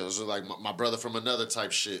yeah. It was like my brother from another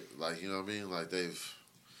type shit. Like, you know what I mean? Like they've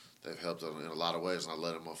helped in a lot of ways, and I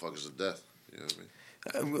led them motherfuckers to death. You know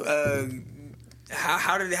what I mean?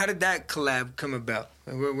 How did that collab come about?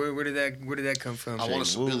 Where did that come from? I wanted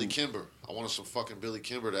some Billy Kimber. I wanted some fucking Billy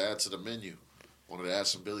Kimber to add to the menu. Wanted to add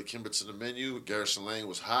some Billy Kimber to the menu. Garrison Lane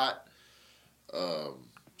was hot.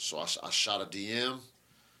 So I shot a DM.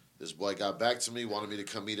 This boy got back to me, wanted me to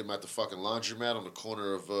come meet him at the fucking laundromat on the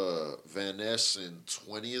corner of Van Ness and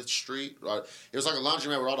 20th Street. Right? It was like a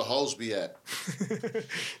laundromat where all the hoes be at.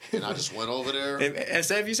 And I just went over there.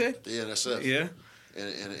 SF, you said? Yeah, SF. Yeah.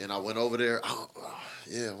 And I went over there.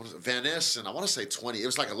 What is it? Van Ness, and I want to say 20. It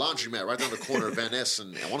was like a laundromat right down the corner of Van Ness,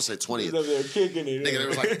 and I want to say 20. Over there kicking it. Nigga, there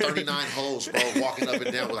was like 39 hoes, bro, walking up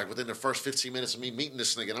and down within the first 15 minutes of me meeting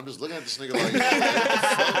this nigga. And I'm just looking at this nigga like, what the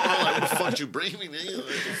fuck, bro? Like, what the fuck you bring me, nigga? Like,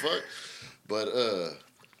 what the fuck?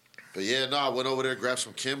 But yeah, no, I went over there, grabbed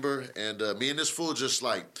some Kimber, and me and this fool just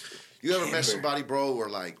like, you ever met somebody, bro, where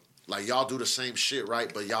like y'all do the same shit,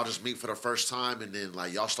 right? But y'all just meet for the first time, and then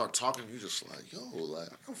like y'all start talking. You just like, yo, like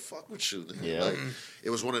I don't fuck with you. Nigga. Yeah. Like, it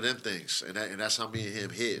was one of them things, and that's how me and him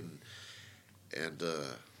hit. And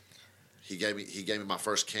he gave me my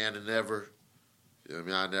first cannon ever. You know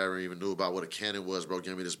what I mean? I never even knew about what a cannon was, bro.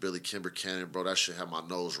 Gave me this Billy Kimber cannon, bro. That shit had my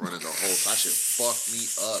nose running the whole time. That shit fucked me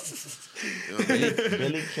up. You know what I mean?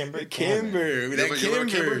 Billy Kimber. Kimber. That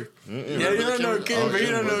Kimber. Yeah, you don't know Kimber.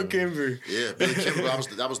 You don't know Kimber. Yeah, Billy Kimber.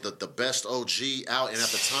 That was the best OG out. And at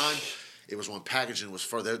the time, it was when packaging was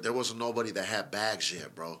further. There wasn't nobody that had bags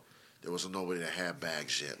yet, bro. There wasn't nobody that had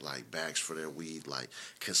bags yet, like bags for their weed, like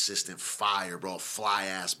consistent fire, bro. Fly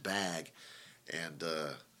ass bag. And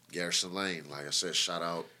Garrison Lane, like I said, shout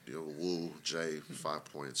out, Wu, Jay, 5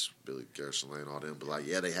 Points, Billy, Garrison Lane, all them. But like,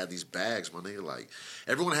 yeah, they had these bags, my nigga. Like,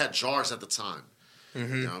 everyone had jars at the time.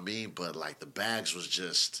 Mm-hmm. You know what I mean? But like, the bags was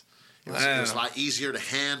just, it was a lot easier to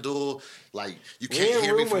handle. Like, you can't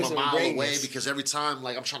hear me from a mile away because every time,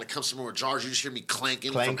 like, I'm trying to come somewhere with jars, you just hear me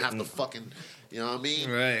clanking from half the fucking. You know what I mean?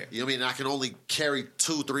 Right. You know what I mean? I can only carry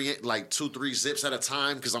 2-3 zips at a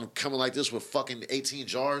time because I'm coming like this with fucking 18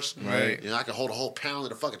 jars. Right. You know, I can hold a whole pound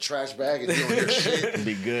in a fucking trash bag and you don't hear shit. And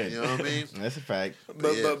be good. You know what I mean? That's a fact.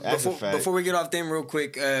 But before we get off them real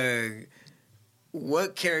quick,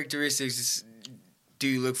 what characteristics do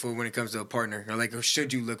you look for when it comes to a partner? Or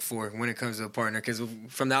should you look for when it comes to a partner? Because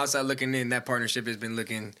from the outside looking in, that partnership has been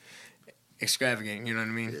looking extravagant. You know what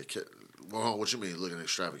I mean? Yeah, well, what you mean looking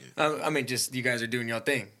extravagant? I mean, just you guys are doing your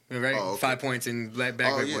thing, right? Oh, okay. 5 Points and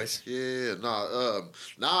BackPackBoyz. Yeah,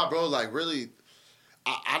 nah, bro. Like, really,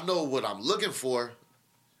 I know what I'm looking for,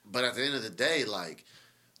 but at the end of the day, like,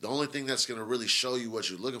 the only thing that's gonna really show you what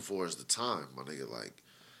you're looking for is the time, my nigga.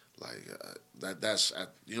 That's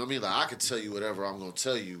you know what I mean. Like, I could tell you whatever I'm gonna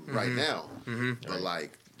tell you right now, but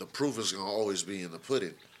like, the proof is gonna always be in the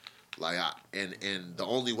pudding. Like, and the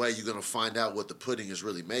only way you're gonna find out what the pudding is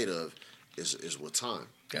really made of is with time.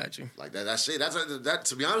 Got you. Like that's it. That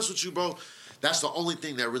to be honest with you, bro, that's the only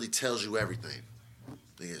thing that really tells you everything.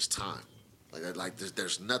 Is time. Like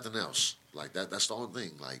there's nothing else. Like that's the only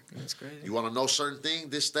thing. Like, that's crazy. You want to know certain thing,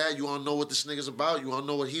 this, that. You want to know what this nigga's about. You want to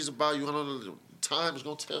know what he's about. You want to know time is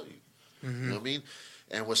gonna tell you. You know what I mean?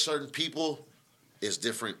 And with certain people, it's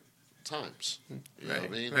different times. You know what I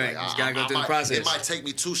mean? Right. Like, you gotta go through the process. It might take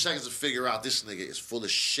me 2 seconds to figure out this nigga is full of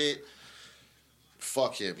shit.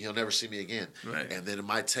 Fuck him. He'll never see me again. Right. And then it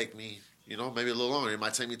might take me, maybe a little longer. It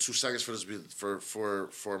might take me 2 seconds for this for a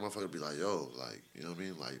motherfucker to be like, yo, like, you know what I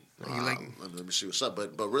mean? Like, let me see what's up.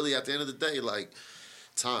 But really, at the end of the day, like,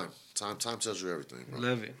 time tells you everything, bro.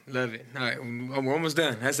 Love it. All right, we're almost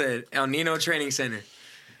done. That's at El Nino Training Center.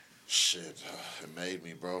 Shit, it made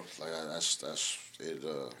me, bro. Like, that's it.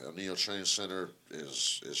 El Nino Training Center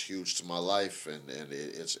is huge to my life, and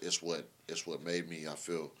it's what made me. I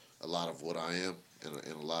feel a lot of what I am,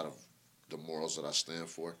 and a lot of the morals that I stand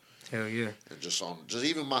for. Hell yeah. And just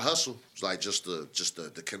even my hustle, like just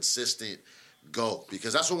the consistent go,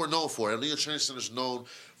 because that's what we're known for. Illegal Training Center is known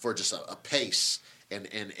for just a pace. And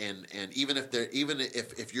even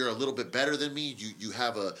if you're a little bit better than me, you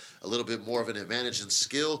have a little bit more of an advantage in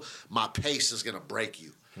skill. My pace is gonna break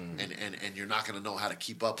you, and you're not gonna know how to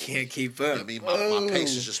keep up. Can't keep You up. know what I mean, my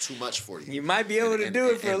pace is just too much for you. You might be able to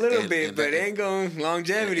do it for a little bit, but it ain't going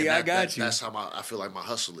longevity. I got you. That's how I feel like my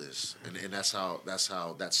hustle is, and that's how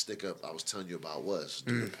that stick up I was telling you about was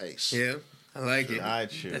the pace. Yeah. I like it.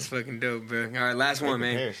 That's fucking dope, bro. All right, last one,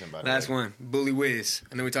 man. Last one. Bully Wiz.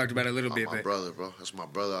 I know we talked about it a little bit, My but brother, bro. That's my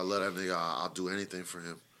brother. I love that nigga. I'll do anything for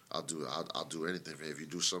him. I'll do anything for him. If you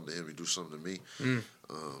do something to him, you do something to me.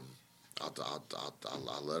 I love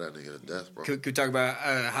that nigga to death, bro. Could we talk about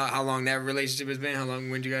how long that relationship has been? How long?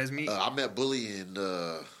 When did you guys meet? I met Bully in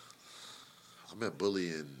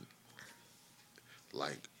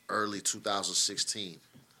like early 2016.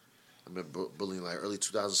 I met Bully in like early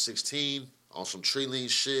 2016 on some tree lean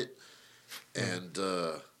shit, and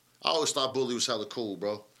I always thought Bully was hella cool,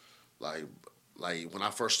 bro. Like when I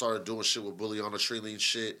first started doing shit with Bully on the tree lean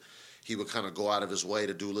shit, he would kind of go out of his way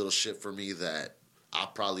to do little shit for me that I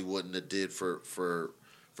probably wouldn't have did for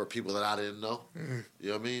people that I didn't know. You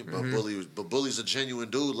know what I mean? But Bully's a genuine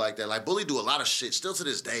dude like that. Like Bully do a lot of shit still to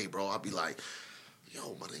this day, bro. I'd be like,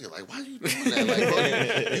 yo, my nigga, like, why are you doing that? Like,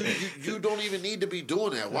 bro, you don't even need to be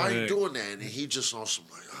doing that. Why are you doing that? And he just on some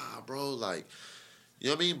like, bro, like, you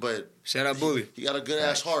know what I mean? But shout out Bully. He got a good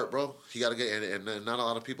ass heart, bro. He got a good, and not a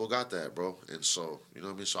lot of people got that, bro. And so, you know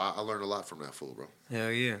what I mean? So I learned a lot from that fool, bro.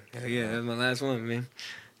 Hell yeah. That's my last one, man.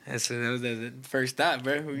 That was the first stop,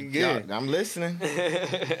 bro. We good. I'm listening.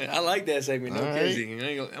 I like that segment. No All kidding.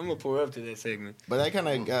 I'm gonna pour up to that segment. But that kind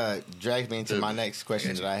of drags me into my next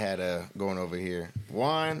question that I had going over here.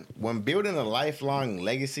 Juan, when building a lifelong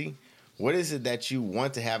legacy, what is it that you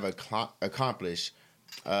want to have accomplished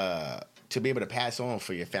to be able to pass on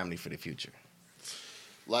for your family for the future?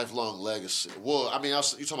 Lifelong legacy. Well, I mean, you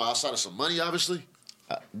talking about outside of some money, obviously?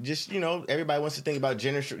 Just, everybody wants to think about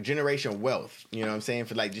generation wealth. You know what I'm saying?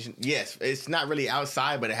 For like, yes, it's not really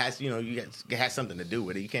outside, but it has, it has something to do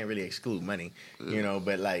with it. You can't really exclude money,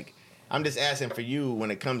 but like, I'm just asking for you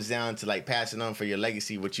when it comes down to like passing on for your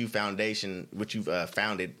legacy, what you've founded,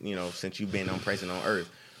 since you've been present on Earth.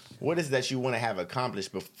 What is that you want to have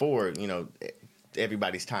accomplished before,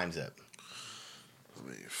 everybody's time's up? I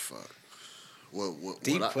mean, fuck.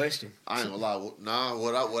 Deep question. I ain't gonna lie. Nah,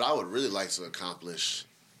 what I would really like to accomplish,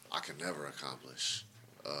 I can never accomplish.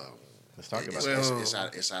 Let's talk about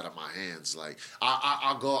it. It's out of my hands. Like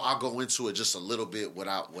I'll go into it just a little bit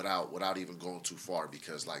without even going too far,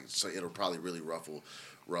 because so it'll probably really ruffle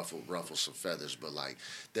some feathers. But like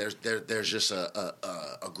there's just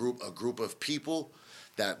a group of people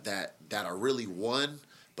that are really one,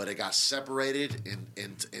 but it got separated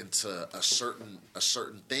into a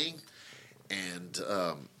certain thing. And,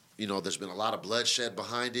 there's been a lot of bloodshed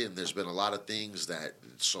behind it, and there's been a lot of things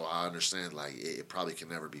so I understand, like, it probably can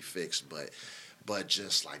never be fixed, but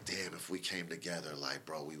just like, damn, if we came together, like,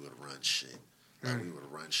 bro, we would run shit. Like, we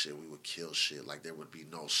would run shit, we would kill shit, like, there would be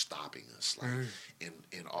no stopping us, like,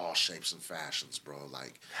 in all shapes and fashions, bro,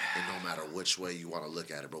 like, and no matter which way you want to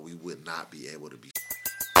look at it, bro, we would not be able to be.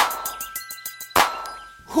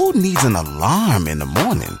 Who needs an alarm in the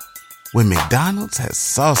morning when McDonald's has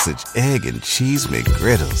sausage, egg, and cheese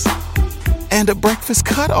McGriddles and a breakfast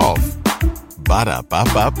cutoff?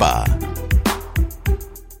 Ba-da-ba-ba-ba.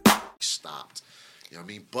 Stopped. You know what I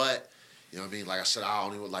mean? But, you know what I mean? Like I said, I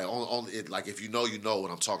only like if you know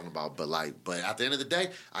what I'm talking about. But at the end of the day,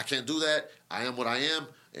 I can't do that. I am what I am,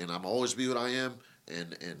 and I'm always be what I am.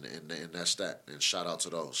 And that's that. And shout out to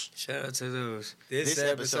those. Shout out to those. This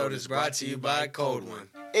episode is brought to you by Cold One.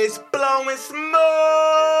 It's blowing smoke.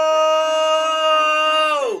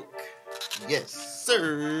 Yes,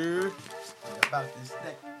 sir. About this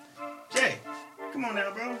thing. Jay, come on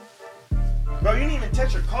now, bro. Bro, you didn't even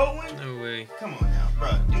touch your cold one? No way. Come on now,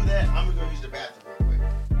 bro. Do that. I'm gonna go use the bathroom real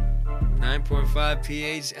quick. 9.5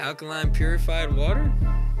 pH alkaline purified water?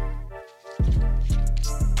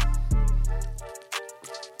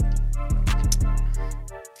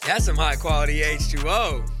 That's some high quality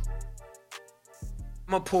H2O.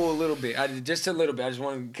 I'm gonna pull a little bit, just a little bit. I just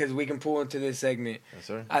want because we can pull into this segment. Yes,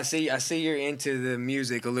 sir. I see you're into the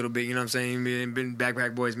music a little bit. You know what I'm saying? You've been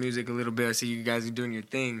BackPackBoyz music a little bit. I see you guys are doing your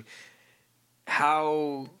thing.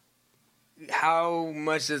 How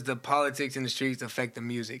much does the politics in the streets affect the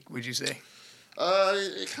music? Would you say?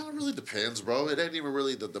 It kind of really depends, bro. It ain't even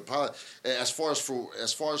really the as far as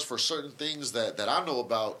for certain things that I know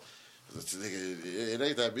about. It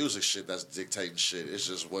ain't that music shit that's dictating shit. It's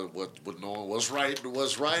just what knowing what's right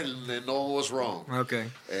and knowing what's wrong. Okay.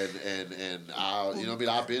 And I, you know what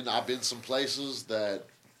I mean? I've been some places that,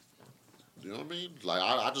 you know what I mean? Like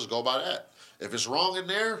I just go by that. If it's wrong in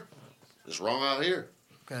there, it's wrong out here.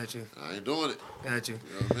 Got you. I ain't doing it. Got you.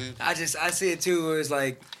 You know what I mean? I see it too. Where it's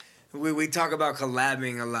like we talk about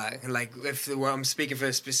collabing a lot. Like I'm speaking for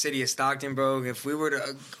the city of Stockton, bro. If we were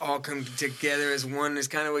to all come together as one, is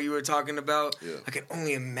kind of what you were talking about. Yeah. I can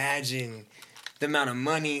only imagine the amount of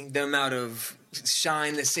money, the amount of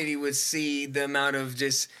shine the city would see, the amount of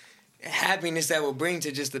just happiness that will bring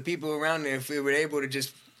to just the people around there if we were able to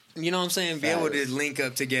just, you know what I'm saying, be able to link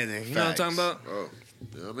up together. You know what I'm talking about? Bro,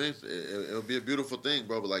 you know what I mean? It'll be a beautiful thing,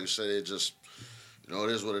 bro. But like you said, it just, you know,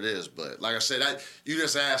 it is what it is. But like I said, you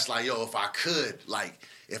just asked, like, yo, if I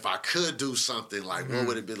could do something, like, what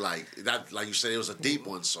would it be like? That, like you said, it was a deep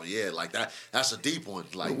one. So yeah, like that's a deep one.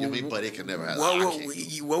 Like, you know what I mean? But it can never happen.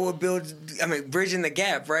 What would build? I mean, bridging the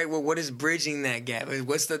gap, right? Well, what is bridging that gap?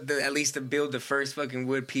 What's the at least to build the first fucking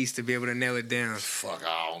wood piece to be able to nail it down? Fuck,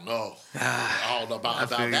 I don't know. I don't know about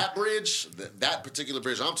that bridge. That particular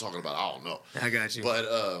bridge I'm talking about, I don't know. I got you.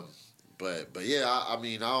 But yeah, I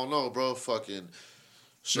mean, I don't know, bro. Fucking.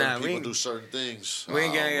 Certain people do certain things. We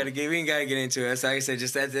ain't gotta get into it. That's like I said,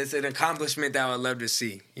 just that's an accomplishment that I would love to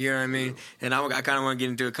see. You know what I mean? And I kind of want to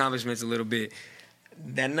get into accomplishments a little bit.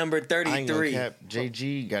 That number 33. I ain't gonna cap.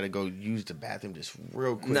 JG got to go use the bathroom just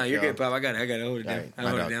real quick. No, you're good, Pop. I got to hold it down. Right,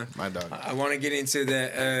 hold it down. My dog. I want to get into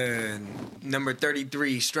the number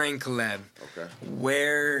 33 Strain collab. Okay.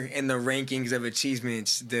 Where in the rankings of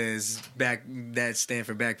achievements does that stand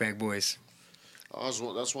for BackPackBoyz?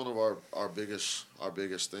 That's one of our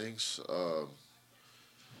biggest things.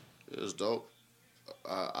 It was dope.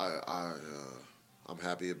 I'm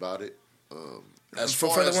happy about it.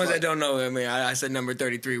 For the ones that don't know, I mean, I said number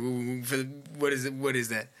 33. What is it? What is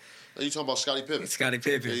that? Are you talking about Scottie Pippen? Scottie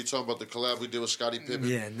Pippen. Yeah, you talking about the collab we did with Scottie Pippen?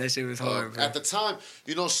 Yeah, that shit was hard. At the time,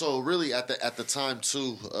 you know, so really at the time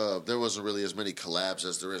too, there wasn't really as many collabs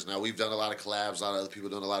as there is now. We've done a lot of collabs. A lot of other people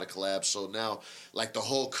done a lot of collabs. So now, like the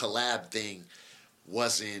whole collab thing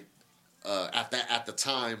wasn't at the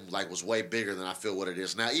time like was way bigger than I feel what it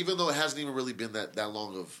is now. Even though it hasn't even really been that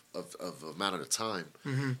long of amount of the time.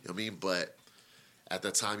 Mm-hmm. You know what I mean? But at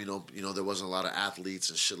that time, you know, there wasn't a lot of athletes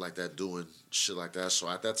and shit like that doing shit like that. So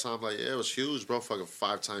at that time, like, yeah, it was huge, bro. Fucking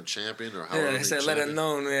 5-time champion or however. Yeah, I said, let it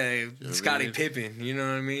known, you know Scottie Pippen. You know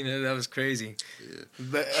what I mean? That was crazy. Yeah.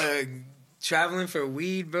 But traveling for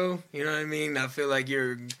weed, bro. You know what I mean? I feel like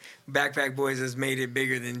your BackPackBoyz has made it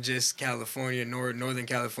bigger than just California, Northern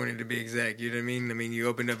California to be exact. You know what I mean? I mean, you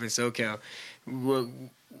opened up in SoCal.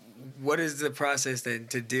 What is the process to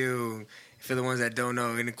do? For the ones that don't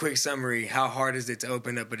know, in a quick summary, how hard is it to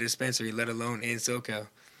open up a dispensary, let alone in SoCal?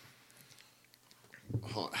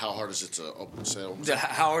 How hard is it to open?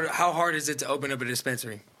 How hard is it to open up a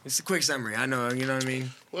dispensary? It's a quick summary. I know, you know what I mean.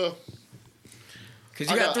 Well, because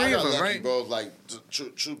you got three of them, lucky, right, bro? Like,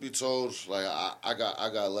 truth be told, like I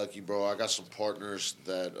got lucky, bro. I got some partners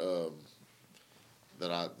that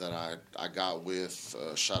I got with.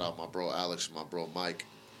 Shout out my bro Alex, and my bro Mike.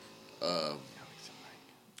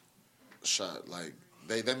 Like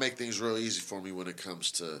they make things real easy for me when it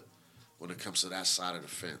comes to that side of the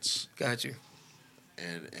fence. Got you.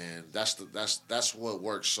 And that's what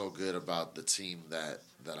works so good about the team that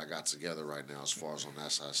I got together right now. As far as on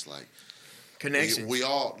that side, it's like connections. We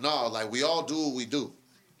all do what we do.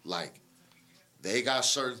 Like they got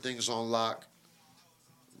certain things on lock.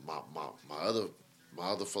 My other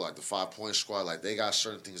for like the 5-point squad, like they got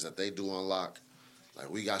certain things that they do on lock.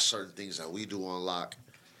 Like we got certain things that we do on lock.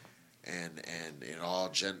 And it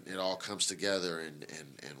all comes together and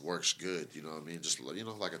works good. You know what I mean? Just, you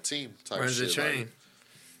know, like a team type Runs shit. The train. Like,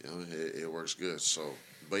 you know, it works good. So,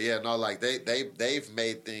 but yeah, no, like they've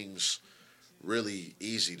made things really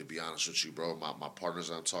easy, to be honest with you, bro. My partners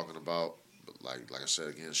I'm talking about, like I said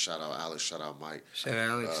again, shout out Alex, shout out Mike. Shout out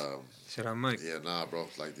Alex. Shout out Mike. Yeah, nah, bro.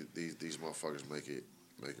 Like these motherfuckers make it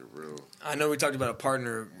real. I know we talked about a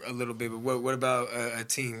partner a little bit, but what about a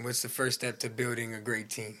team? What's the first step to building a great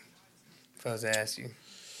team? If I was to ask you.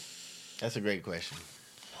 That's a great question.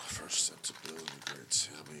 First step to building a great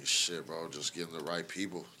team. I mean, shit, bro. Just getting the right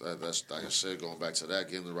people. That's like I said, going back to that,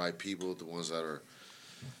 getting the right people, the ones that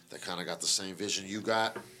kind of got the same vision you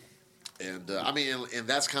got. And I mean, and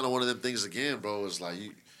that's kind of one of them things again, bro. Is like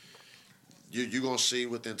you gonna see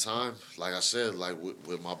within time. Like I said, like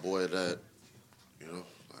with my boy, that you know,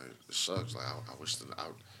 like it sucks. Like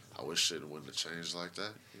I wish shit wouldn't have changed like that.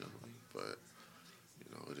 You know what I mean? But.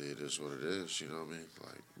 It is what it is, you know what I mean?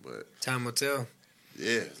 Like, but time will tell.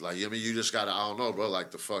 Yeah, like I mean, you just gotta. I don't know, bro.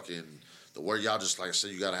 Like the where y'all just like I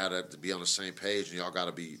said, you gotta have that to be on the same page, and y'all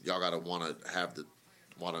gotta want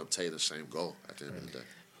to obtain the same goal at the end of the day.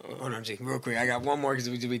 Hold on, Jake, real quick. I got one more because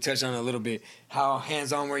we touched on it a little bit. How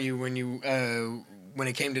hands-on were you when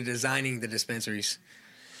it came to designing the dispensaries?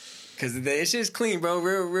 Because it's just clean, bro.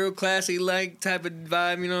 Real classy, like type of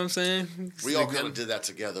vibe. You know what I'm saying? We all kind of did that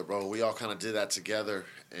together, bro. We all kind of did that together,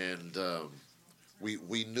 and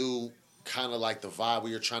we knew kind of like the vibe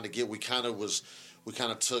we were trying to get. We kind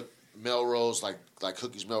of took Melrose, like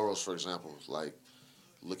Cookies Melrose, for example. Like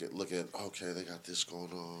look at. Okay, they got this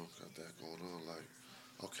going on, got that going on. Like,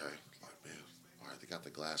 okay, like man, all right, they got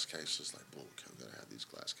the glass cases. Like, boom, okay, we gotta have these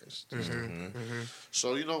glass cases.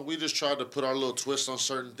 So we just tried to put our little twist on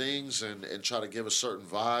certain things and try to give a certain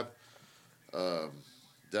vibe.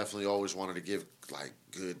 Definitely always wanted to give like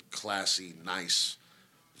good, classy, nice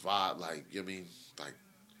vibe. Like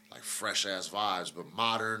like fresh ass vibes, but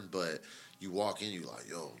modern. But you walk in, you like,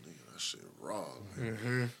 yo, nigga, that shit raw. Like, you know what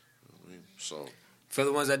I mean? So. For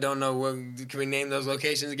the ones that don't know, can we name those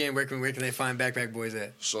locations again? Where can they find BackPackBoyz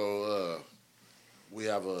at? So we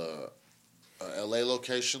have a LA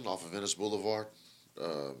location off of Venice Boulevard,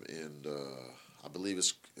 and I believe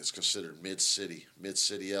it's considered mid city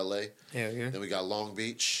LA. Yeah. Then we got Long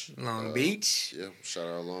Beach. Long Beach. Yeah, shout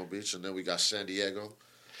out Long Beach, and then we got San Diego.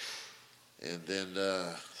 And then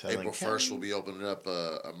April 1st, we'll be opening up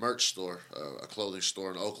a merch store, a clothing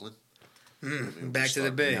store in Oakland. Back to the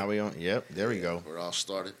Bay. Now we on. Yep, there we go. We're all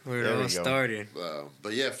started. We're all started.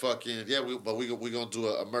 But yeah, we gonna do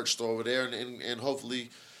a merch store over there, and hopefully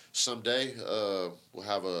someday we'll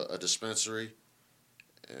have a dispensary,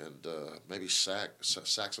 and maybe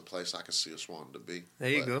Sac's a place I can see us wanting to be. There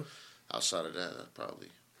you go. Outside of that, probably.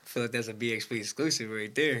 I feel like that's a BXP exclusive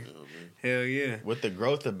right there. You know what I mean? Hell yeah. With the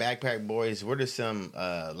growth of BackPackBoyz, what are some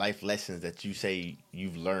life lessons that you say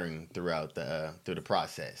you've learned throughout through the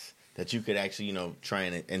process that you could actually, try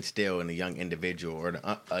and instill in a young individual or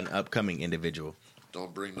an upcoming individual?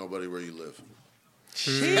 Don't bring nobody where you live.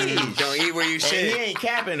 Sheesh. Don't eat where you shit. He ain't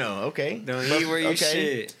capping though. Okay. Don't eat where you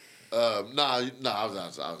shit. Nah, I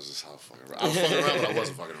was just fucking around. I was fucking around, but I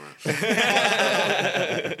wasn't fucking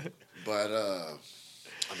around. But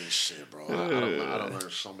I mean, shit, bro. I don't learn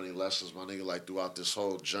so many lessons, my nigga. Like throughout this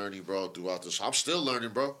whole journey, bro. I'm still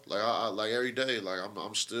learning, bro. Like I like every day. Like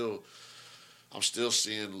I'm still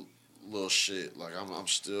seeing little shit. Like I'm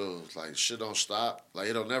still like shit don't stop. Like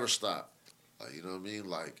it'll never stop. Like you know what I mean?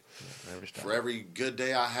 Like for every good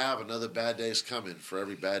day I have, another bad day is coming. For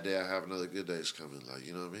every bad day I have, another good day is coming. Like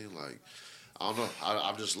you know what I mean? Like I don't know.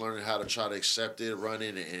 I'm just learning how to try to accept it, run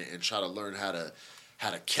it, and try to learn how to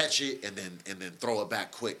catch it and then throw it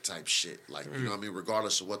back quick type shit. Like you know what I mean?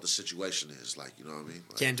 Regardless of what the situation is. Like you know what I mean?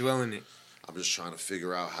 Like, can't dwell in it. I'm just trying to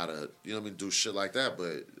figure out how to, you know what I mean, do shit like that.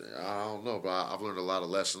 But I don't know, but I've learned a lot of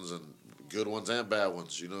lessons, and good ones and bad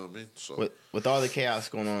ones, you know what I mean? So with all the chaos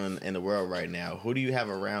going on in the world right now, who do you have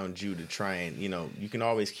around you to try and, you can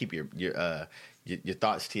always keep your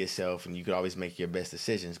thoughts to yourself, and you can always make your best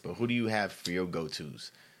decisions, but who do you have for your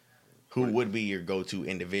go-tos? Who would be your go-to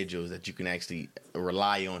individuals that you can actually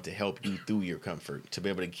rely on to help you through your comfort, to be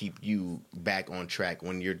able to keep you back on track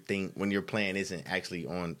when your plan isn't actually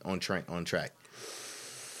on track?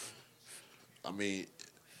 I mean,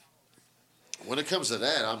 when it comes to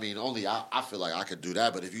that, I mean, only I feel like I could do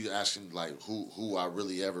that. But if you asking like who I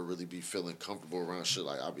really ever be feeling comfortable around, shit,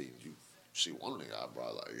 like I mean, you see one nigga I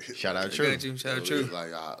brought like shout out True, shout out True.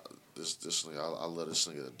 Like this nigga, I love this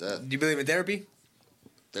nigga to death. Do you believe in therapy?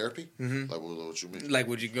 Therapy? Mm-hmm. Like what you mean? Like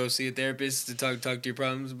would you go see a therapist to talk to your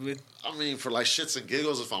problems with? I mean, for like shits and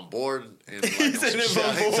giggles, if I'm bored and like, if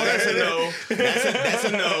I'm bored, that's a no. That's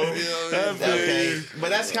a no. You know, okay, but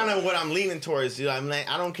that's kind of what I'm leaning towards. I'm like,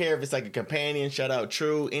 I don't care if it's like a companion. Shout out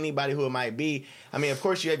True, anybody who it might be. I mean, of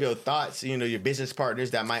course, you have your thoughts. Your business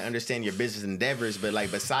partners that might understand your business endeavors. But like,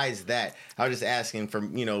 besides that, I was just asking for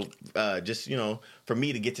for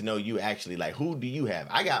me to get to know you actually. Like, who do you have?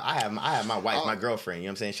 I have my wife, my girlfriend. You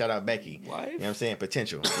know what I'm saying? Shout out Becky. Wife? You know what I'm saying?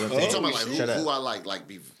 Potential. You know what I'm saying? You talking about like who I like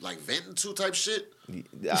be like venting to type shit?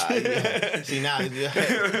 Yeah. See now,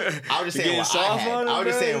 I was just saying what I had. I was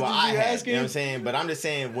just saying what I had. You know what I'm saying? But I'm just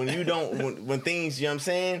saying when things, you know what I'm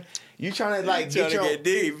saying? You trying to like get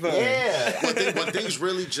deep, huh? Yeah. when things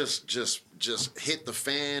really just hit the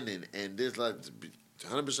fan and there's like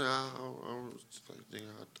 100%, I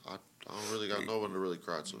don't really got no one to really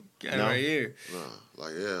cry to. No? Right here. No,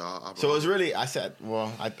 like yeah. So it's really, I said,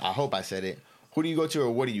 well, I hope I said it. Who do you go to or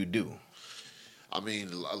what do you do? I mean,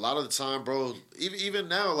 a lot of the time, bro, even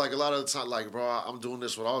now, like a lot of the time, like, bro, I'm doing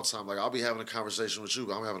this with all the time. Like, I'll be having a conversation with you,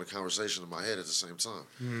 but I'm having a conversation in my head at the same time.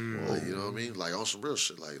 Like, you know what I mean? Like, on some real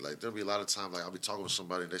shit. Like there'll be a lot of time, like, I'll be talking with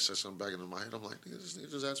somebody and they say something back into my head. I'm like, nigga, this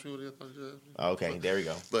nigga just asked me what he thought he just asked me. Okay, there we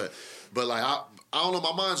go. But like, I don't know,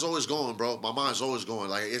 my mind's always going, bro. My mind's always going.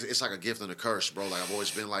 Like, it's like a gift and a curse, bro. Like, I've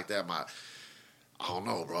always been like that. I don't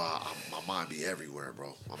know, bro. My mind be everywhere,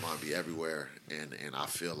 bro. My mind be everywhere, and I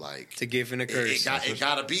feel like it's a gift and a curse. It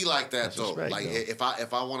gotta be like that though. Right, like though.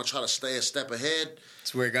 if I want to try to stay a step ahead,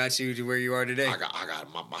 it's where it got you to where you are today. I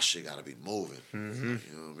got my shit got to be moving. You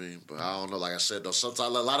know what I mean? But I don't know. Like I said though,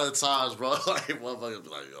 sometimes a lot of the times, bro, like motherfuckers be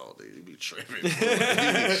like, yo, dude, you be tripping.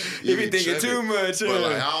 You be thinking tripping. too much. But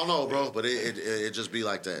like, I don't know, bro. But it just be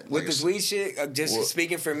like that. With like this weed shit, just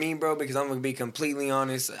speaking for me, bro, because I'm gonna be completely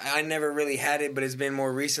honest. I never really had it, but it's been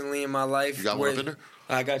more recently in my life. You got one up in there?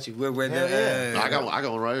 I got you. Where I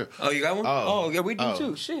got one right here. Oh, you got one? Oh. Yeah, we do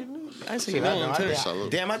too. Shit, I see you I too.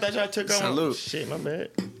 damn, I thought y'all took on. Salute. Shit, my bad.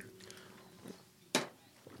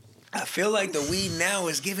 I feel like the weed now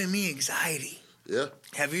is giving me anxiety. Yeah.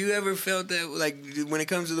 Have you ever felt that, like, when it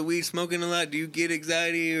comes to the weed smoking a lot, do you get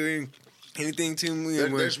anxiety or anything too?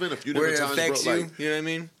 There's been a few different times, where it affects bro, you. like, You know what I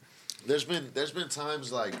mean? There's been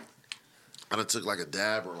times like I done took like a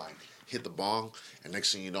dab or like hit the bong, and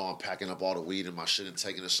next thing you know, I'm packing up all the weed in my shit and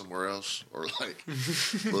taking it somewhere else, or like,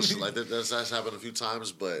 little shit like that. That's happened a few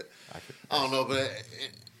times, but I don't know. But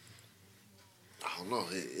I don't know.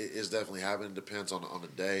 It's definitely happened. It depends on the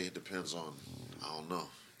day. It depends on I don't know.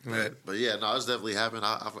 Right. But yeah, no, it's definitely happened.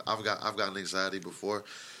 I've gotten anxiety before,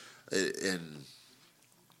 and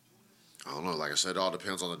I don't know. Like I said, it all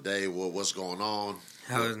depends on the day. What's going on?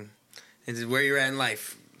 It's where you're at in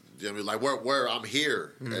life. You know what I mean? Like where I'm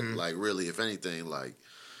here, and like really, if anything, like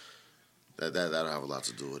that'll have a lot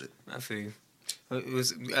to do with it. I feel you.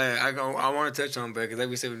 I want to touch on, bro, because like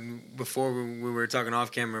we said before, we were talking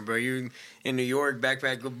off camera, bro. You in New York,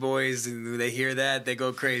 BackPackBoyz, and they hear that, they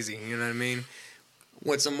go crazy. You know what I mean?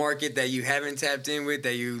 What's a market that you haven't tapped in with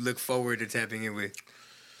that you look forward to tapping in with?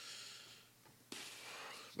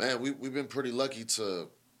 Man, we've been pretty lucky to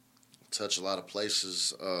touch a lot of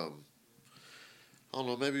places. I don't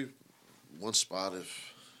know, maybe one spot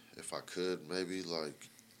if I could, maybe like.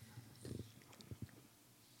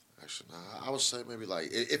 Actually, nah, I would say maybe like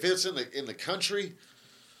if it's in the country,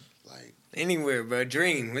 like anywhere, bro.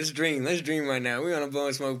 Dream. Let's dream. Let's dream right now. We're on a Blow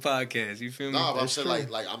and Smoke podcast. You feel me? No, but I'm saying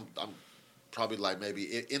like I'm probably like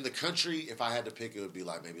maybe in the country. If I had to pick, it would be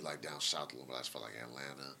like maybe like down south a little bit. I feel like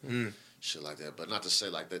Atlanta, shit like that. But not to say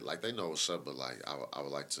like that. Like they know what's up, but like I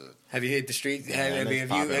would like to. Have you hit the street? Have you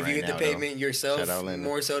hit the pavement yourself?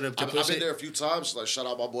 More so to push I've been there a few times. Like shout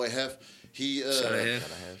out my boy Hef. He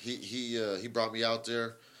brought me out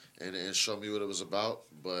there and showed me what it was about.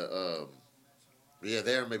 But yeah,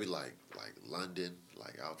 there maybe like London.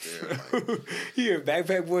 Like out there, like here,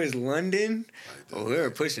 BackPackBoyz, London. Like we were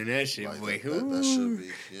pushing that shit, like boy. That should be.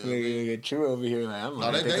 You know like a true over here. Like I'm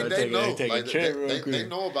no, they know. Take like, a trip real quick. They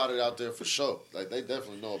know about it out there for sure. Like they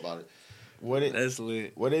definitely know about it. That's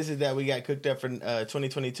lit. What is it that we got cooked up for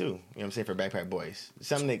 2022? You know what I'm saying, for BackPackBoyz?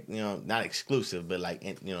 Something that, you know, not exclusive, but like,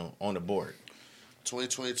 you know, on the board.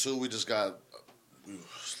 2022, we just got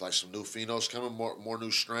like some new phenos coming, more new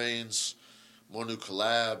strains, more new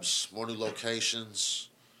collabs, more new locations.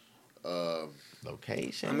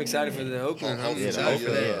 Location. I'm excited for the Oakland.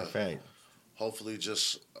 Hopefully,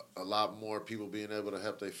 just a lot more people being able to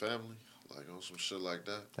help their family. Like on some shit like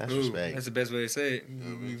that. That's respect. That's the best way to say it. You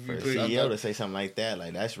know what I mean? For a CEO to say something like that,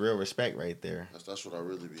 like that's real respect right there. That's what I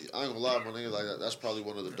really be. I ain't gonna lie, my nigga. Like that's probably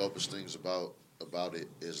one of the dopest things about it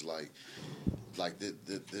is like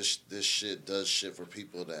this shit does shit for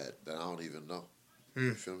people that I don't even know.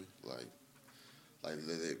 You feel me? Like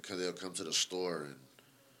they'll come to the store and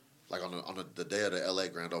like on the day of the LA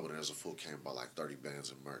grand opening, there's a fool came by like 30 bands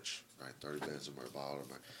of merch, right? 30 bands of merch, bottle of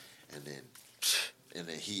merch, and then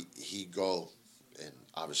he go and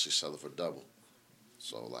obviously sell it for double.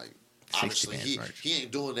 So like obviously he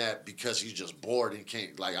ain't doing that because he's just bored and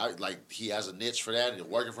can't like he has a niche for that and it's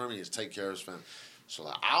working for him and he's taking care of his family. So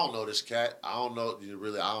like I don't know this cat. I don't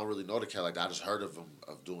really know the cat like that. I just heard of him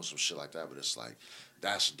of doing some shit like that, but it's like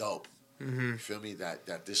that's dope. You feel me?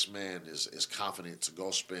 That this man is confident to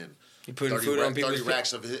go spend 30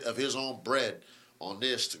 racks of his own bread on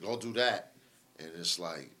this to go do that, and it's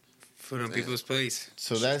like food on people's plates.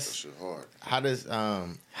 So that's shit hard. How does oh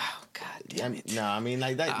god damn it! No, I mean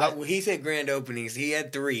like that. He said grand openings. He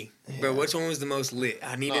had 3, but which one was the most lit?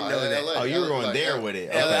 I need to know that. LA, you were going there with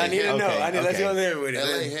it. I need to know. Let's go there with it.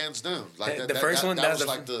 LA hands down. Like the first one that was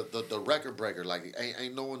like the record breaker. Like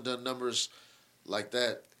ain't no one done numbers like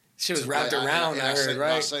that. She was wrapped around. I heard,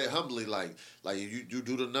 right? I say humbly, like you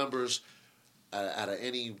do the numbers out of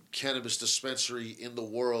any cannabis dispensary in the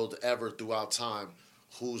world ever throughout time.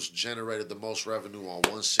 Who's generated the most revenue on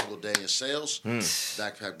one single day in sales?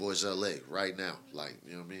 BackPackBoyz LA right now. Like,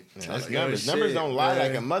 you know what I mean? Yeah, that's numbers. Numbers don't lie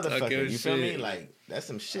like a motherfucker. You feel me? Like, that's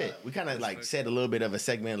some shit. We kind of like said a little bit of a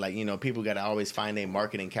segment, like, you know, people got to always find their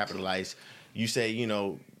market and capitalize. You say, you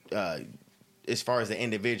know, as far as the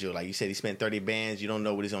individual, like you said, he spent 30 bands. You don't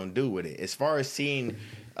know what he's gonna do with it. As far as seeing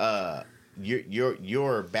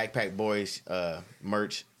your BackPackBoyz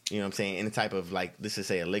merch. You know what I'm saying? Any type of, like, let's just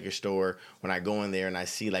say a liquor store, when I go in there and I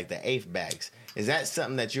see, like, the eighth bags, is that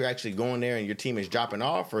something that you're actually going there and your team is dropping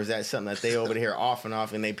off, or is that something that they over here off and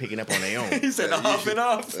off and they picking up on their own? He said off and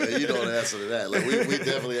off. You know the answer to that. Like, we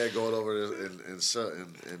definitely ain't going over there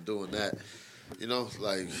and doing that. You know,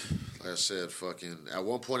 like I said, fucking, at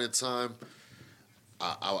one point in time,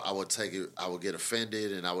 I would take it, I would get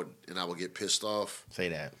offended and I would get pissed off. Say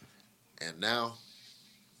that. And now,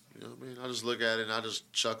 you know what I mean? I just look at it and I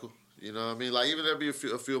just chuckle. You know what I mean? Like, even there'll be a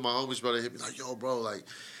few of my homies, bro, they hit me like, yo, bro, like,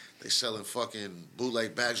 they selling fucking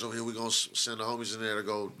bootleg bags over here. We gonna send the homies in there to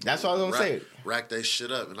go. That's what I was gonna say. Rack they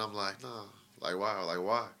shit up. And I'm like, nah. Like,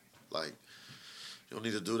 why? Like, you don't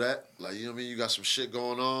need to do that. Like, you know what I mean? You got some shit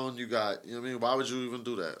going on. You got, you know what I mean? Why would you even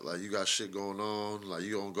do that? Like, you got shit going on. Like,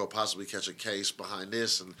 you gonna go possibly catch a case behind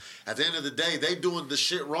this. And at the end of the day, they doing the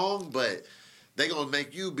shit wrong, but they gonna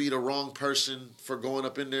make you be the wrong person for going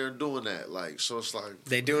up in there and doing that. Like, so it's like,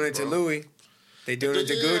 they doing it to Louis. They doing it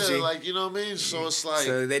to Gucci. Like, you know what I mean? So it's like,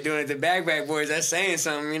 so they doing it to BackPackBoyz. That's saying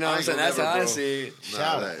something, you know what I'm saying? That's how I see it.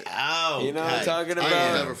 Shout out. You know what I'm talking about? I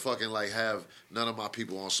ain't never fucking like have none of my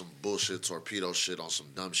people on some bullshit torpedo shit, on some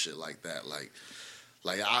dumb shit like that. Like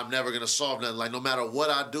I'm never gonna solve nothing. Like, no matter what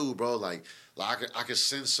I do, bro, like I could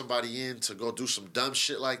send somebody in to go do some dumb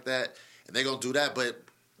shit like that, and they gonna do that, but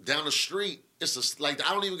down the street, it's just like,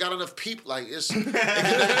 I don't even got enough people. Like, it can never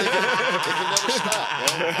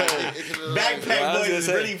stop, bro. BackPackBoyz is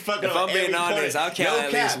really fucking. If I'm being honest, I'll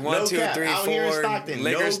count at least 1, 2, 3, 4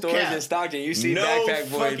 liquor stores in Stockton. You see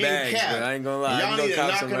BackPackBoyz bags, but I ain't gonna lie. Y'all need to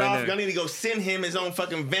knock it off. Y'all need to go send him his own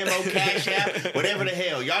fucking Venmo, Cash App, whatever the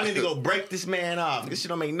hell. Y'all need to go break this man off. This shit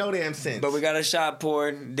don't make no damn sense. But we got a shot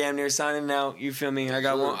poured. Damn near signing out. You feel me? I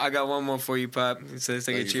got one more for you, Pop. So let's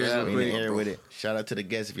take a cheers real quick. Here with it. Shout out to the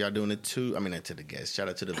guests if y'all doing it too. I mean, not to the guests. Shout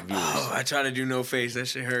out to the viewers. Oh, I try to do no face. That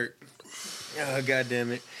shit hurt. Oh, God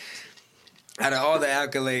damn it. Out of all the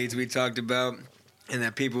accolades we talked about and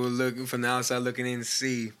that people were looking from the outside looking in to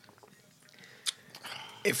see,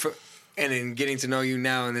 and in getting to know you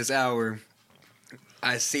now in this hour,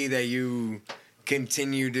 I see that you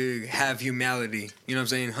continue to have humility. You know what I'm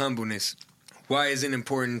saying? Humbleness. Why is it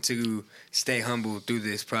important to stay humble through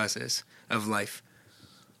this process of life?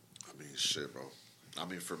 I mean, shit, bro. I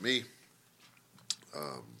mean, for me,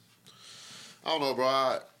 I don't know, bro.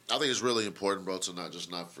 I think it's really important, bro, to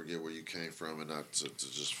not forget where you came from and not to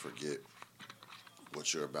just forget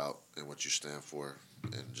what you're about and what you stand for.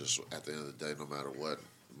 And just at the end of the day, no matter what,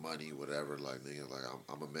 money, whatever, like, nigga, like,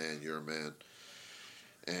 I'm a man, you're a man.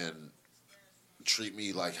 And treat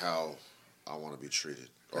me like how I want to be treated.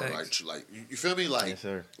 Or like you feel me? Like, yes,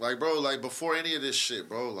 sir. Like, bro, like, before any of this shit,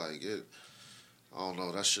 bro, like, I don't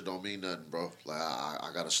know. That shit don't mean nothing, bro. Like, I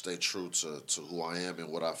gotta stay true to who I am and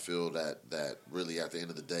what I feel that really at the end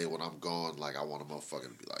of the day when I'm gone, like, I want a motherfucker to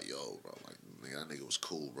be like, yo, bro, like, nigga, that nigga was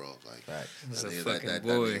cool, bro. Like, That's that a nigga, fucking that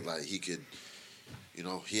boy. nigga, like, he could, you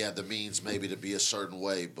know, he had the means maybe to be a certain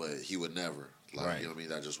way, but he would never. Like, right. You know what I mean?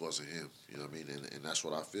 That just wasn't him. You know what I mean? And that's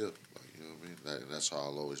what I feel. Like, you know what I mean? That's how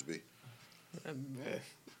I'll always be.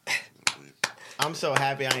 I'm so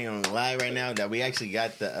happy, I ain't gonna lie right now, that we actually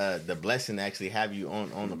got the blessing to actually have you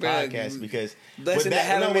on the podcast, because blessing to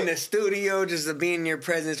have him in the studio, just to be in your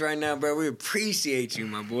presence right now, bro. We appreciate you,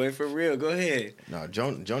 my boy, for real. Go ahead. No,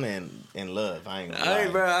 Jonah in love. I ain't gonna lie. All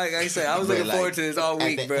right, bro. Like I said, I was looking forward to this all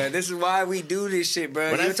week, bro. This is why we do this shit,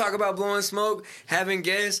 bro. You talk about blowing smoke, having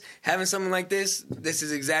guests, having something like this. This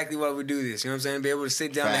is exactly why we do this. You know what I'm saying? Be able to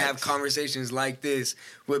sit down and have conversations like this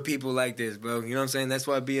with people like this, bro. You know what I'm saying? That's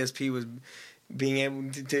why BSP was being able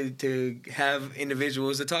to have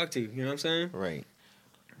individuals to talk to. You know what I'm saying? Right.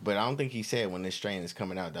 But I don't think he said when this strain is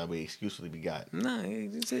coming out that'll be exclusively be got. No,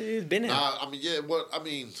 it's been out. I mean, yeah. What I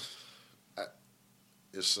mean,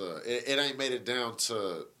 it ain't made it down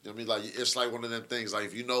to. I mean, like it's like one of them things. Like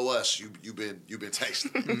if you know us, you've been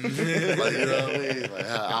tasting. Like, you know what I mean? Like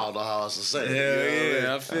I don't know how else to say it. Hell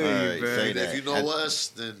yeah, I feel you, bro. If you know us,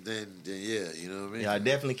 then yeah, you know what I mean. Yeah,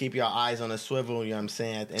 definitely keep your eyes on the swivel. You know what I'm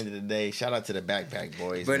saying? At the end of the day, shout out to the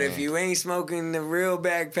BackPackBoyz. But man. if you ain't smoking the real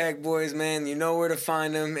BackPackBoyz, man, you know where to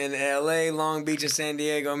find them in L.A., Long Beach, and San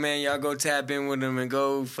Diego, man. Y'all go tap in with them and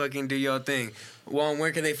go fucking do your thing. Juan,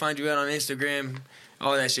 where can they find you at on Instagram?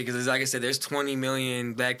 All that shit, because like I said, there's 20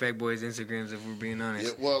 million BackPackBoyz Instagrams, if we're being honest.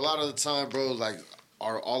 Yeah, well, a lot of the time, bro, like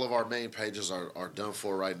all of our main pages are done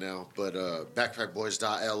for right now. But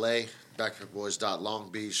BackPackBoyz.LA,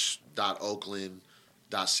 BackPackBoyz.LongBeach.Oakland,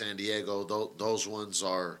 .San Diego, those ones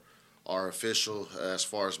are official. As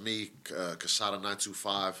far as me, Quesada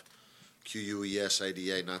 925.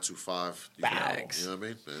 QUESADA 925. Bags. You know what I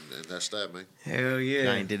mean? And that's that, man. Hell yeah.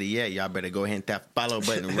 Y'all ain't did it yet. Y'all better go ahead and tap follow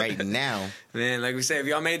button right now. Man, like we said, if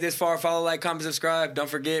y'all made this far, follow, like, comment, subscribe. Don't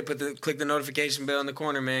forget, click the notification bell in the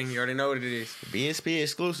corner, man. You already know what it is. BSP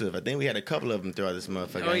exclusive. I think we had a couple of them throughout this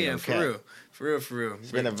motherfucker. Oh, yeah, for real. For real.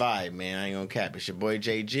 It's been a vibe, man. I ain't gonna cap. It's your boy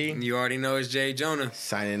JG. You already know it's Jay Jonah.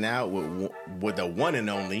 Signing out with the one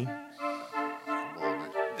and only.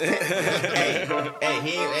 Hey,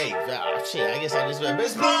 shit, I guess I just went,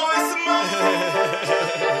 let's blow it some more.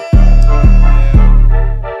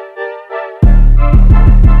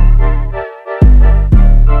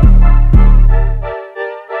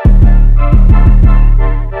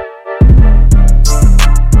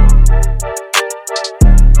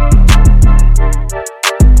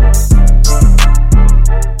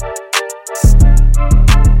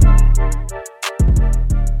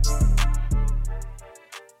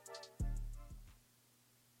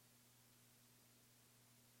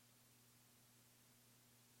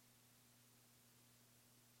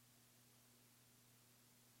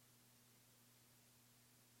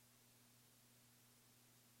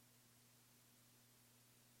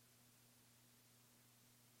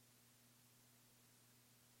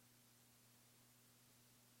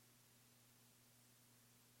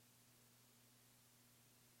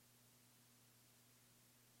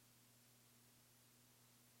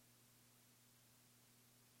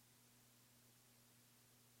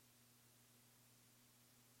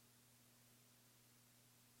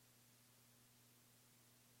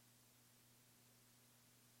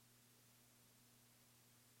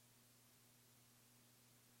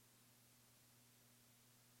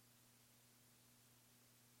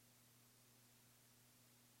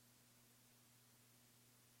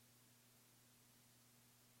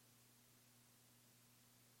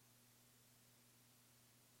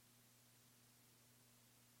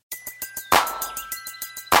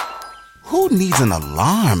 Who needs an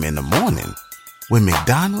alarm in the morning when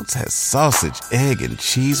McDonald's has sausage, egg, and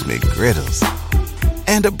cheese McGriddles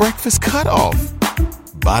and a breakfast cutoff?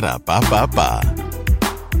 Ba-da-ba-ba-ba.